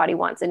what their body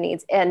wants and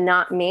needs, and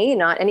not me,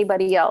 not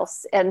anybody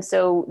else. And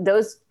so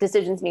those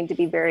decisions need to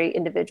be very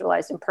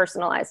individualized and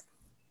personalized.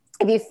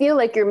 If you feel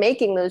like you're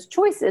making those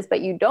choices,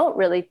 but you don't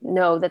really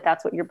know that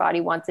that's what your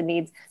body wants and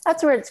needs,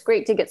 that's where it's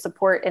great to get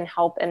support and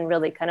help and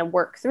really kind of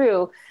work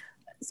through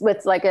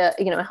with like a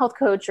health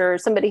coach or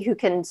somebody who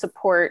can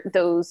support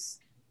those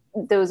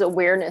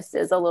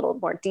awarenesses a little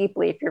more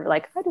deeply. If you're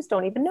like, I just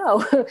don't even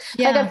know,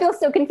 like I feel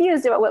so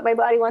confused about what my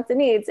body wants and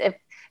needs if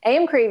I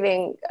am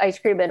craving ice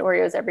cream and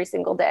Oreos every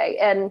single day.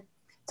 And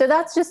so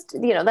that's just,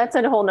 that's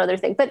a whole nother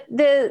thing. But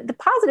the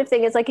positive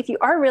thing is like, if you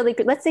are really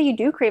good, let's say you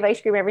do crave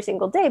ice cream every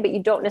single day, but you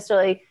don't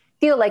necessarily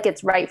feel like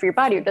it's right for your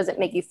body or doesn't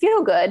make you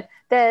feel good,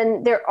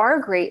 then there are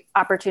great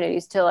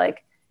opportunities to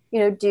like,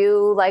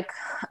 do like,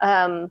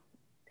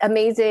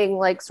 amazing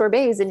like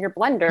sorbets in your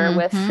blender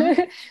with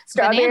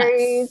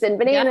strawberries and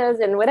bananas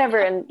and whatever.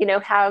 And,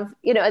 have,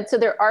 and so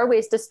there are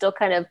ways to still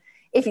kind of,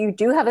 if you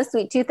do have a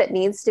sweet tooth that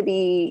needs to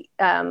be,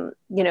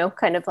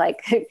 kind of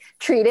like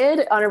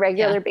treated on a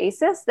regular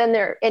basis, then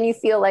and you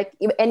feel like,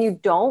 and you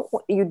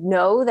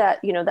know that,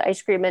 the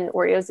ice cream and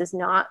Oreos is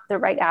not the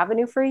right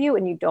avenue for you,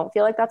 and you don't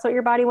feel like that's what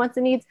your body wants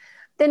and needs,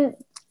 then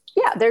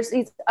there's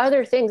these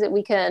other things that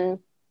we can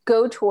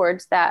go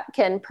towards that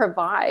can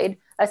provide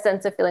a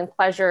sense of feeling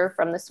pleasure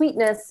from the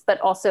sweetness,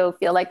 but also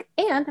feel like,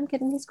 and I'm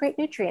getting these great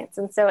nutrients.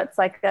 And so it's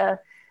like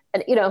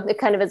it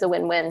kind of is a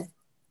win-win.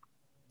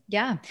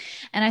 Yeah.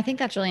 And I think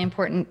that's really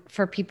important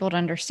for people to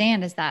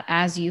understand, is that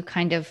as you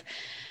kind of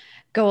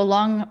go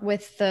along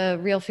with the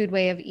real food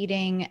way of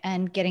eating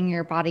and getting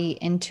your body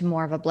into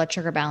more of a blood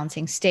sugar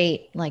balancing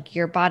state, like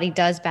your body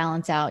does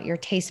balance out, your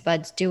taste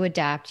buds do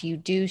adapt, you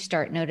do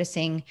start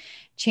noticing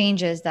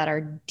changes that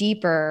are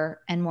deeper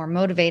and more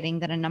motivating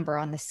than a number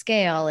on the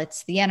scale.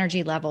 It's the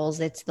energy levels,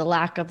 it's the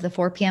lack of the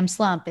 4 p.m.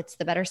 slump, it's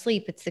the better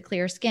sleep, it's the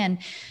clear skin.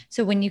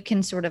 So when you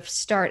can sort of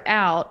start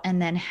out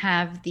and then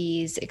have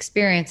these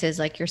experiences,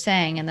 like you're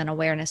saying, and then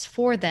awareness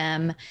for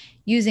them,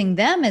 using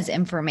them as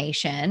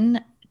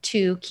information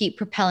to keep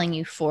propelling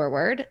you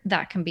forward,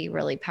 that can be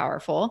really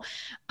powerful.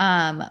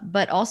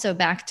 But also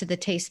back to the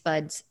taste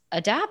buds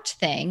adapt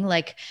thing,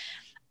 like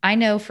I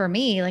know for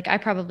me, like I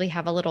probably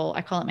have a little,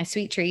 I call it my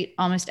sweet treat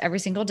almost every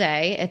single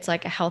day. It's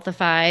like a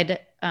healthified,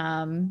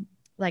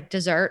 like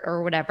dessert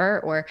or whatever,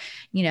 or,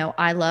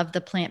 I love the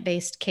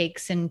plant-based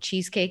cakes and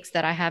cheesecakes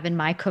that I have in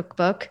my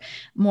cookbook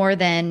more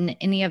than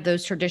any of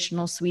those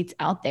traditional sweets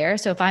out there.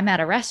 So if I'm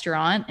at a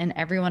restaurant and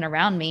everyone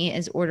around me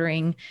is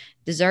ordering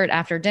dessert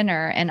after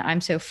dinner and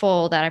I'm so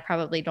full that I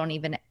probably don't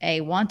even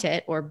A, want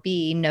it, or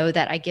B, know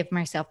that I give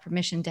myself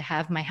permission to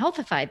have my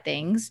healthified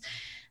things,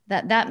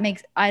 that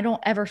makes, I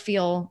don't ever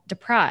feel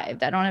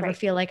deprived. I don't ever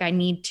feel like I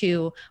need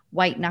to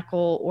white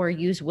knuckle or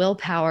use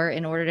willpower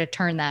in order to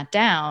turn that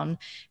down,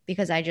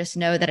 because I just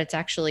know that it's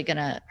actually going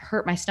to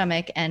hurt my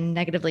stomach and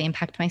negatively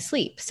impact my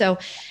sleep. So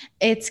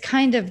it's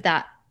kind of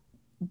that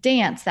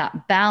dance,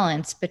 that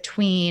balance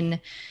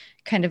between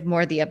kind of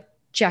more the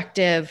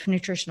objective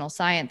nutritional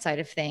science side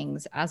of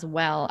things, as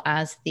well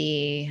as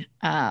the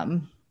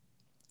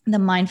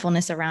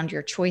mindfulness around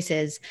your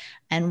choices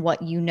and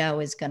what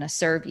is going to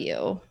serve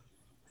you.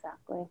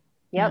 Exactly.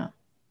 Yep.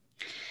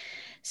 Yeah.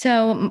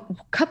 So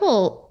a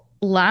couple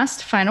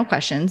last final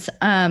questions.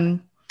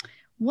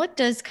 What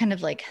does kind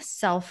of like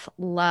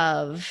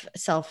self-love,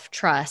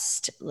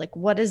 self-trust, like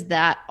what does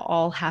that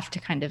all have to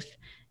kind of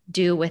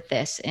do with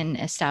this in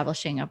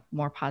establishing a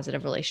more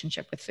positive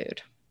relationship with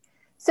food?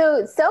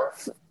 So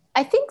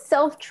I think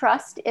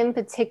self-trust in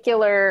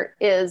particular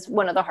is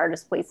one of the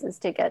hardest places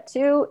to get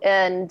to.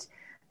 And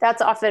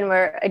that's often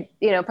where,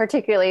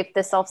 particularly if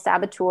the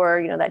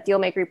self-saboteur, that deal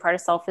makery part of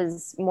self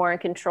is more in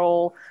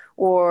control,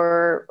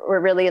 or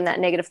really in that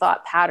negative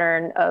thought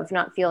pattern of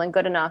not feeling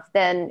good enough,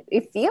 then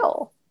you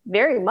feel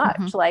very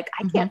much like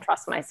I can't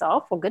trust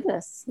myself. Well,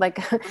 goodness, like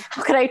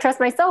how could I trust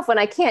myself when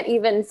I can't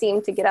even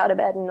seem to get out of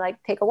bed and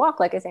like take a walk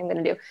like I say I'm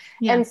going to do?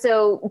 Yeah. And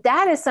so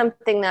that is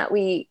something that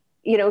we,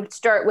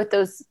 start with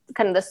those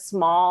kind of the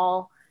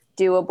small,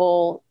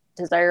 doable,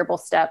 desirable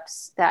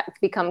steps that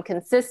become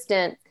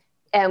consistent.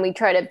 And we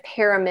try to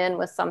pair them in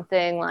with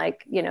something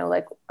like,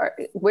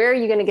 where are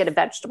you going to get a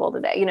vegetable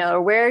today?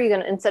 Or where are you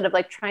going to, instead of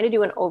like trying to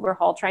do an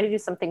overhaul, trying to do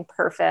something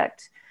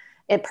perfectly,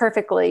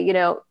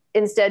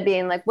 instead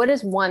being like, what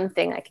is one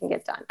thing I can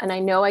get done? And I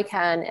know I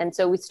can. And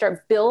so we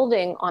start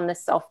building on the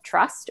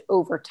self-trust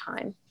over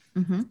time.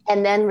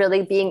 And then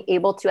really being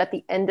able to, at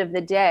the end of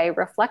the day,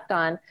 reflect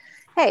on,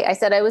 hey, I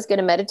said I was going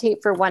to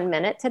meditate for 1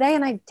 minute today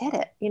and I did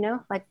it,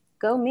 like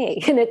go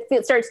me. And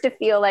it starts to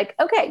feel like,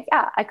 okay,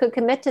 yeah, I could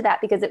commit to that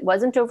because it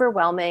wasn't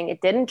overwhelming. It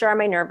didn't jar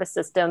my nervous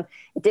system.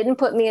 It didn't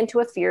put me into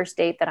a fear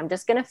state that I'm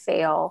just going to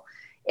fail.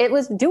 It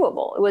was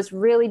doable. It was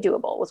really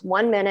doable. It was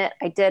 1 minute.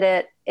 I did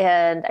it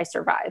and I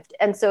survived.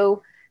 And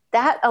so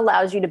that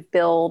allows you to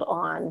build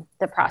on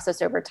the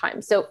process over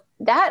time. So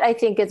that I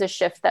think is a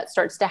shift that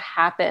starts to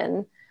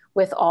happen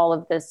with all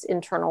of this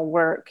internal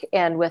work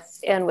and with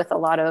a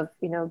lot of,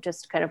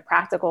 just kind of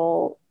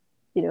practical,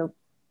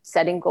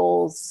 setting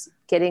goals,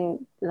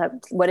 getting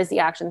what is the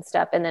action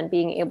step, and then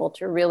being able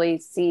to really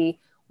see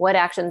what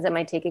actions am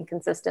I taking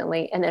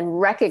consistently, and then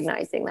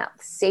recognizing that,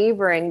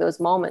 savoring those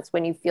moments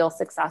when you feel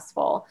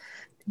successful.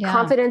 Yeah.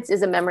 Confidence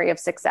is a memory of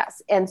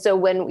success. And so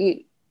when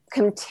we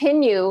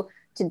continue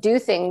to do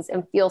things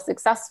and feel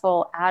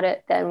successful at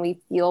it, then we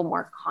feel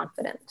more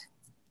confident.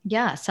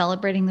 Yeah.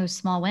 Celebrating those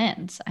small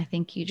wins. I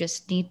think you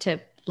just need to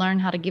learn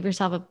how to give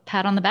yourself a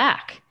pat on the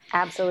back.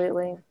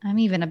 Absolutely. I'm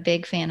even a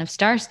big fan of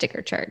star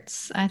sticker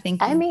charts.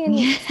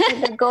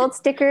 The gold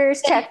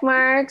stickers, check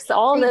marks,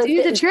 all those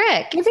do the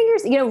trick. I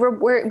think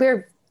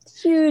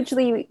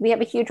we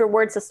have a huge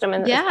reward system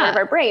as part of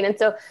our brain. And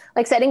so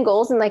like setting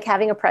goals and like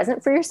having a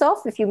present for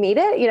yourself, if you meet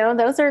it,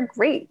 those are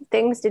great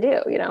things to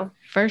do,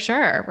 For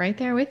sure. Right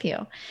there with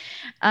you.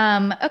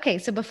 Okay.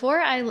 So before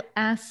I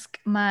ask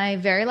my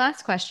very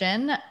last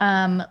question,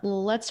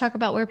 let's talk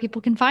about where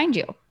people can find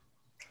you.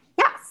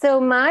 Yeah. So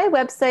my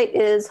website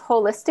is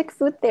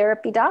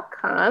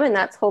holisticfoodtherapy.com, and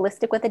that's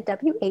holistic with a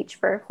WH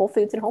for whole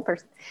foods and whole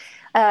person.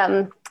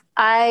 I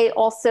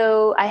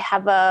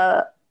have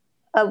a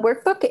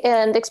workbook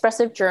and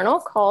expressive journal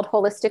called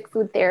Holistic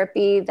Food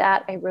Therapy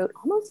that I wrote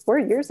almost 4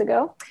 years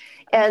ago.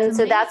 And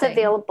so that's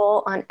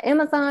available on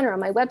Amazon or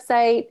on my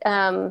website.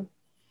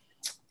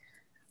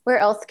 Where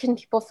else can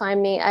people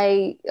find me?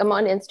 I am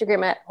on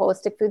Instagram at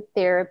Holistic Food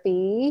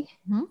Therapy.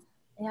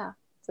 Yeah.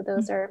 So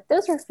those are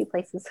a few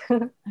places.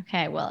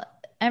 Okay. Well,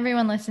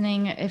 everyone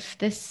listening, if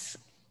this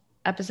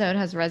episode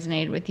has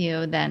resonated with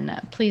you,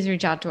 then please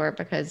reach out to her,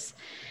 because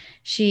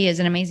she is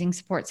an amazing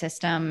support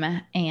system.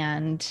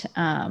 And,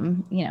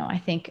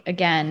 I think,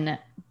 again,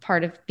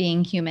 part of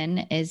being human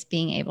is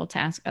being able to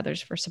ask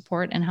others for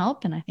support and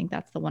help. And I think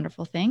that's the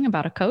wonderful thing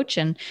about a coach,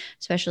 and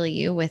especially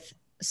you with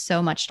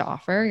so much to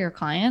offer your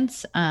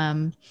clients.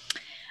 I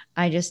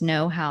just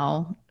know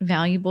how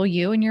valuable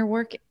you and your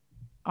work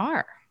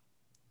are.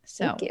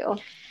 So, thank you.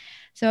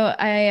 So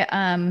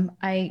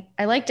I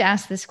like to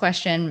ask this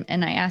question,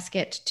 and I ask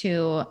it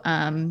to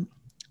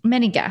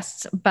many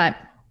guests, but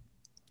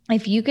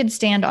if you could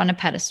stand on a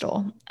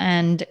pedestal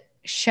and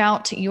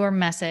shout your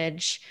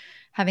message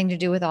having to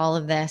do with all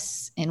of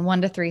this in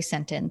 1 to 3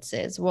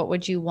 sentences, what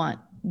would you want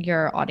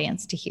your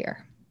audience to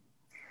hear?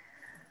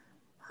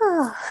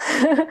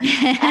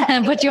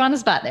 Put you on the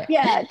spot there.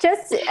 Yeah.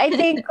 I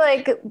think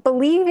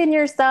believe in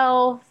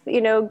yourself,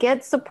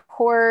 get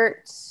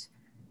support.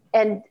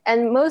 And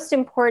most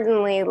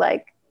importantly,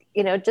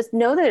 just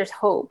know that there's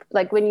hope.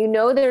 Like when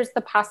there's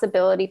the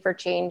possibility for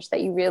change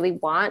that you really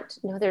want,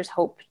 there's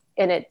hope.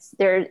 And it's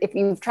there. If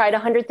you've tried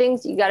 100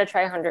 things, you got to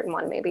try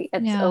 101, maybe.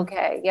 It's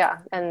okay. Yeah.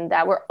 And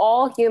that we're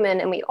all human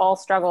and we all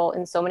struggle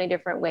in so many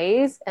different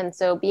ways. And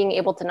so being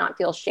able to not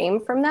feel shame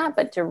from that,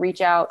 but to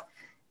reach out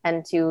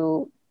and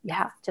to,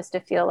 just to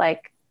feel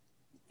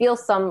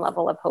some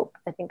level of hope,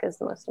 I think is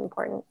the most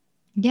important.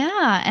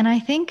 Yeah. And I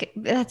think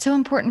that's so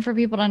important for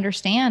people to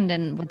understand.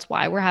 And that's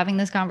why we're having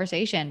this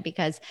conversation,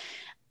 because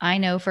I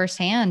know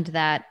firsthand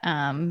that,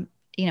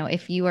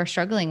 if you are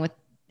struggling with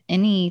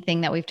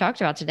anything that we've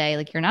talked about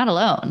today, you're not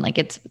alone.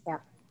 It's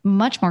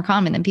much more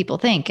common than people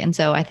think. And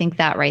so I think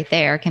that right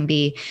there can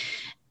be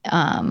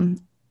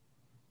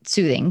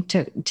soothing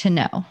to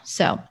know.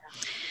 So,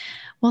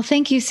 well,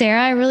 thank you,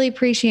 Sarah. I really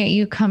appreciate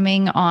you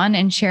coming on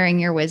and sharing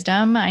your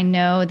wisdom. I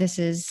know this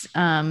is,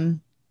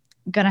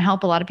 going to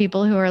help a lot of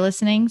people who are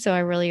listening. So I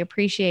really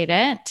appreciate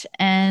it,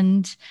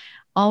 and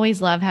always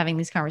love having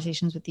these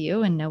conversations with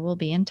you, and know we'll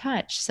be in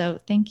touch. So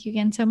thank you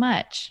again so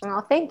much.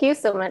 Well, thank you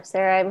so much,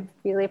 Sarah. I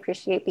really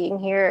appreciate being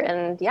here.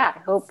 And I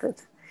hope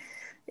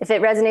if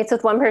it resonates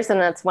with one person,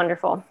 that's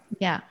wonderful.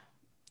 Yeah.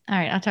 All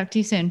right. I'll talk to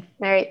you soon.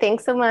 All right.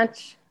 Thanks so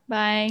much.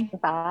 Bye.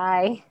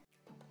 Bye.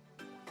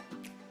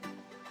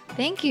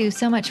 Thank you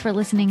so much for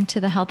listening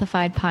to the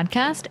Healthified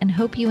podcast and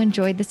hope you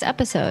enjoyed this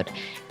episode.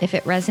 If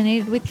it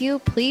resonated with you,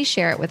 please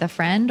share it with a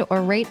friend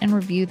or rate and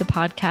review the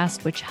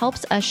podcast, which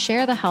helps us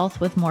share the health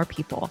with more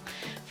people.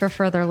 For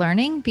further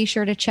learning, be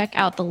sure to check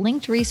out the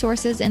linked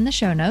resources in the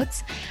show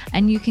notes,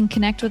 and you can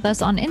connect with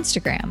us on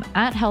Instagram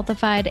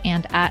 @Healthified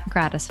and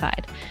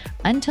 @Gratisfied.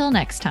 Until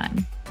next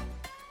time.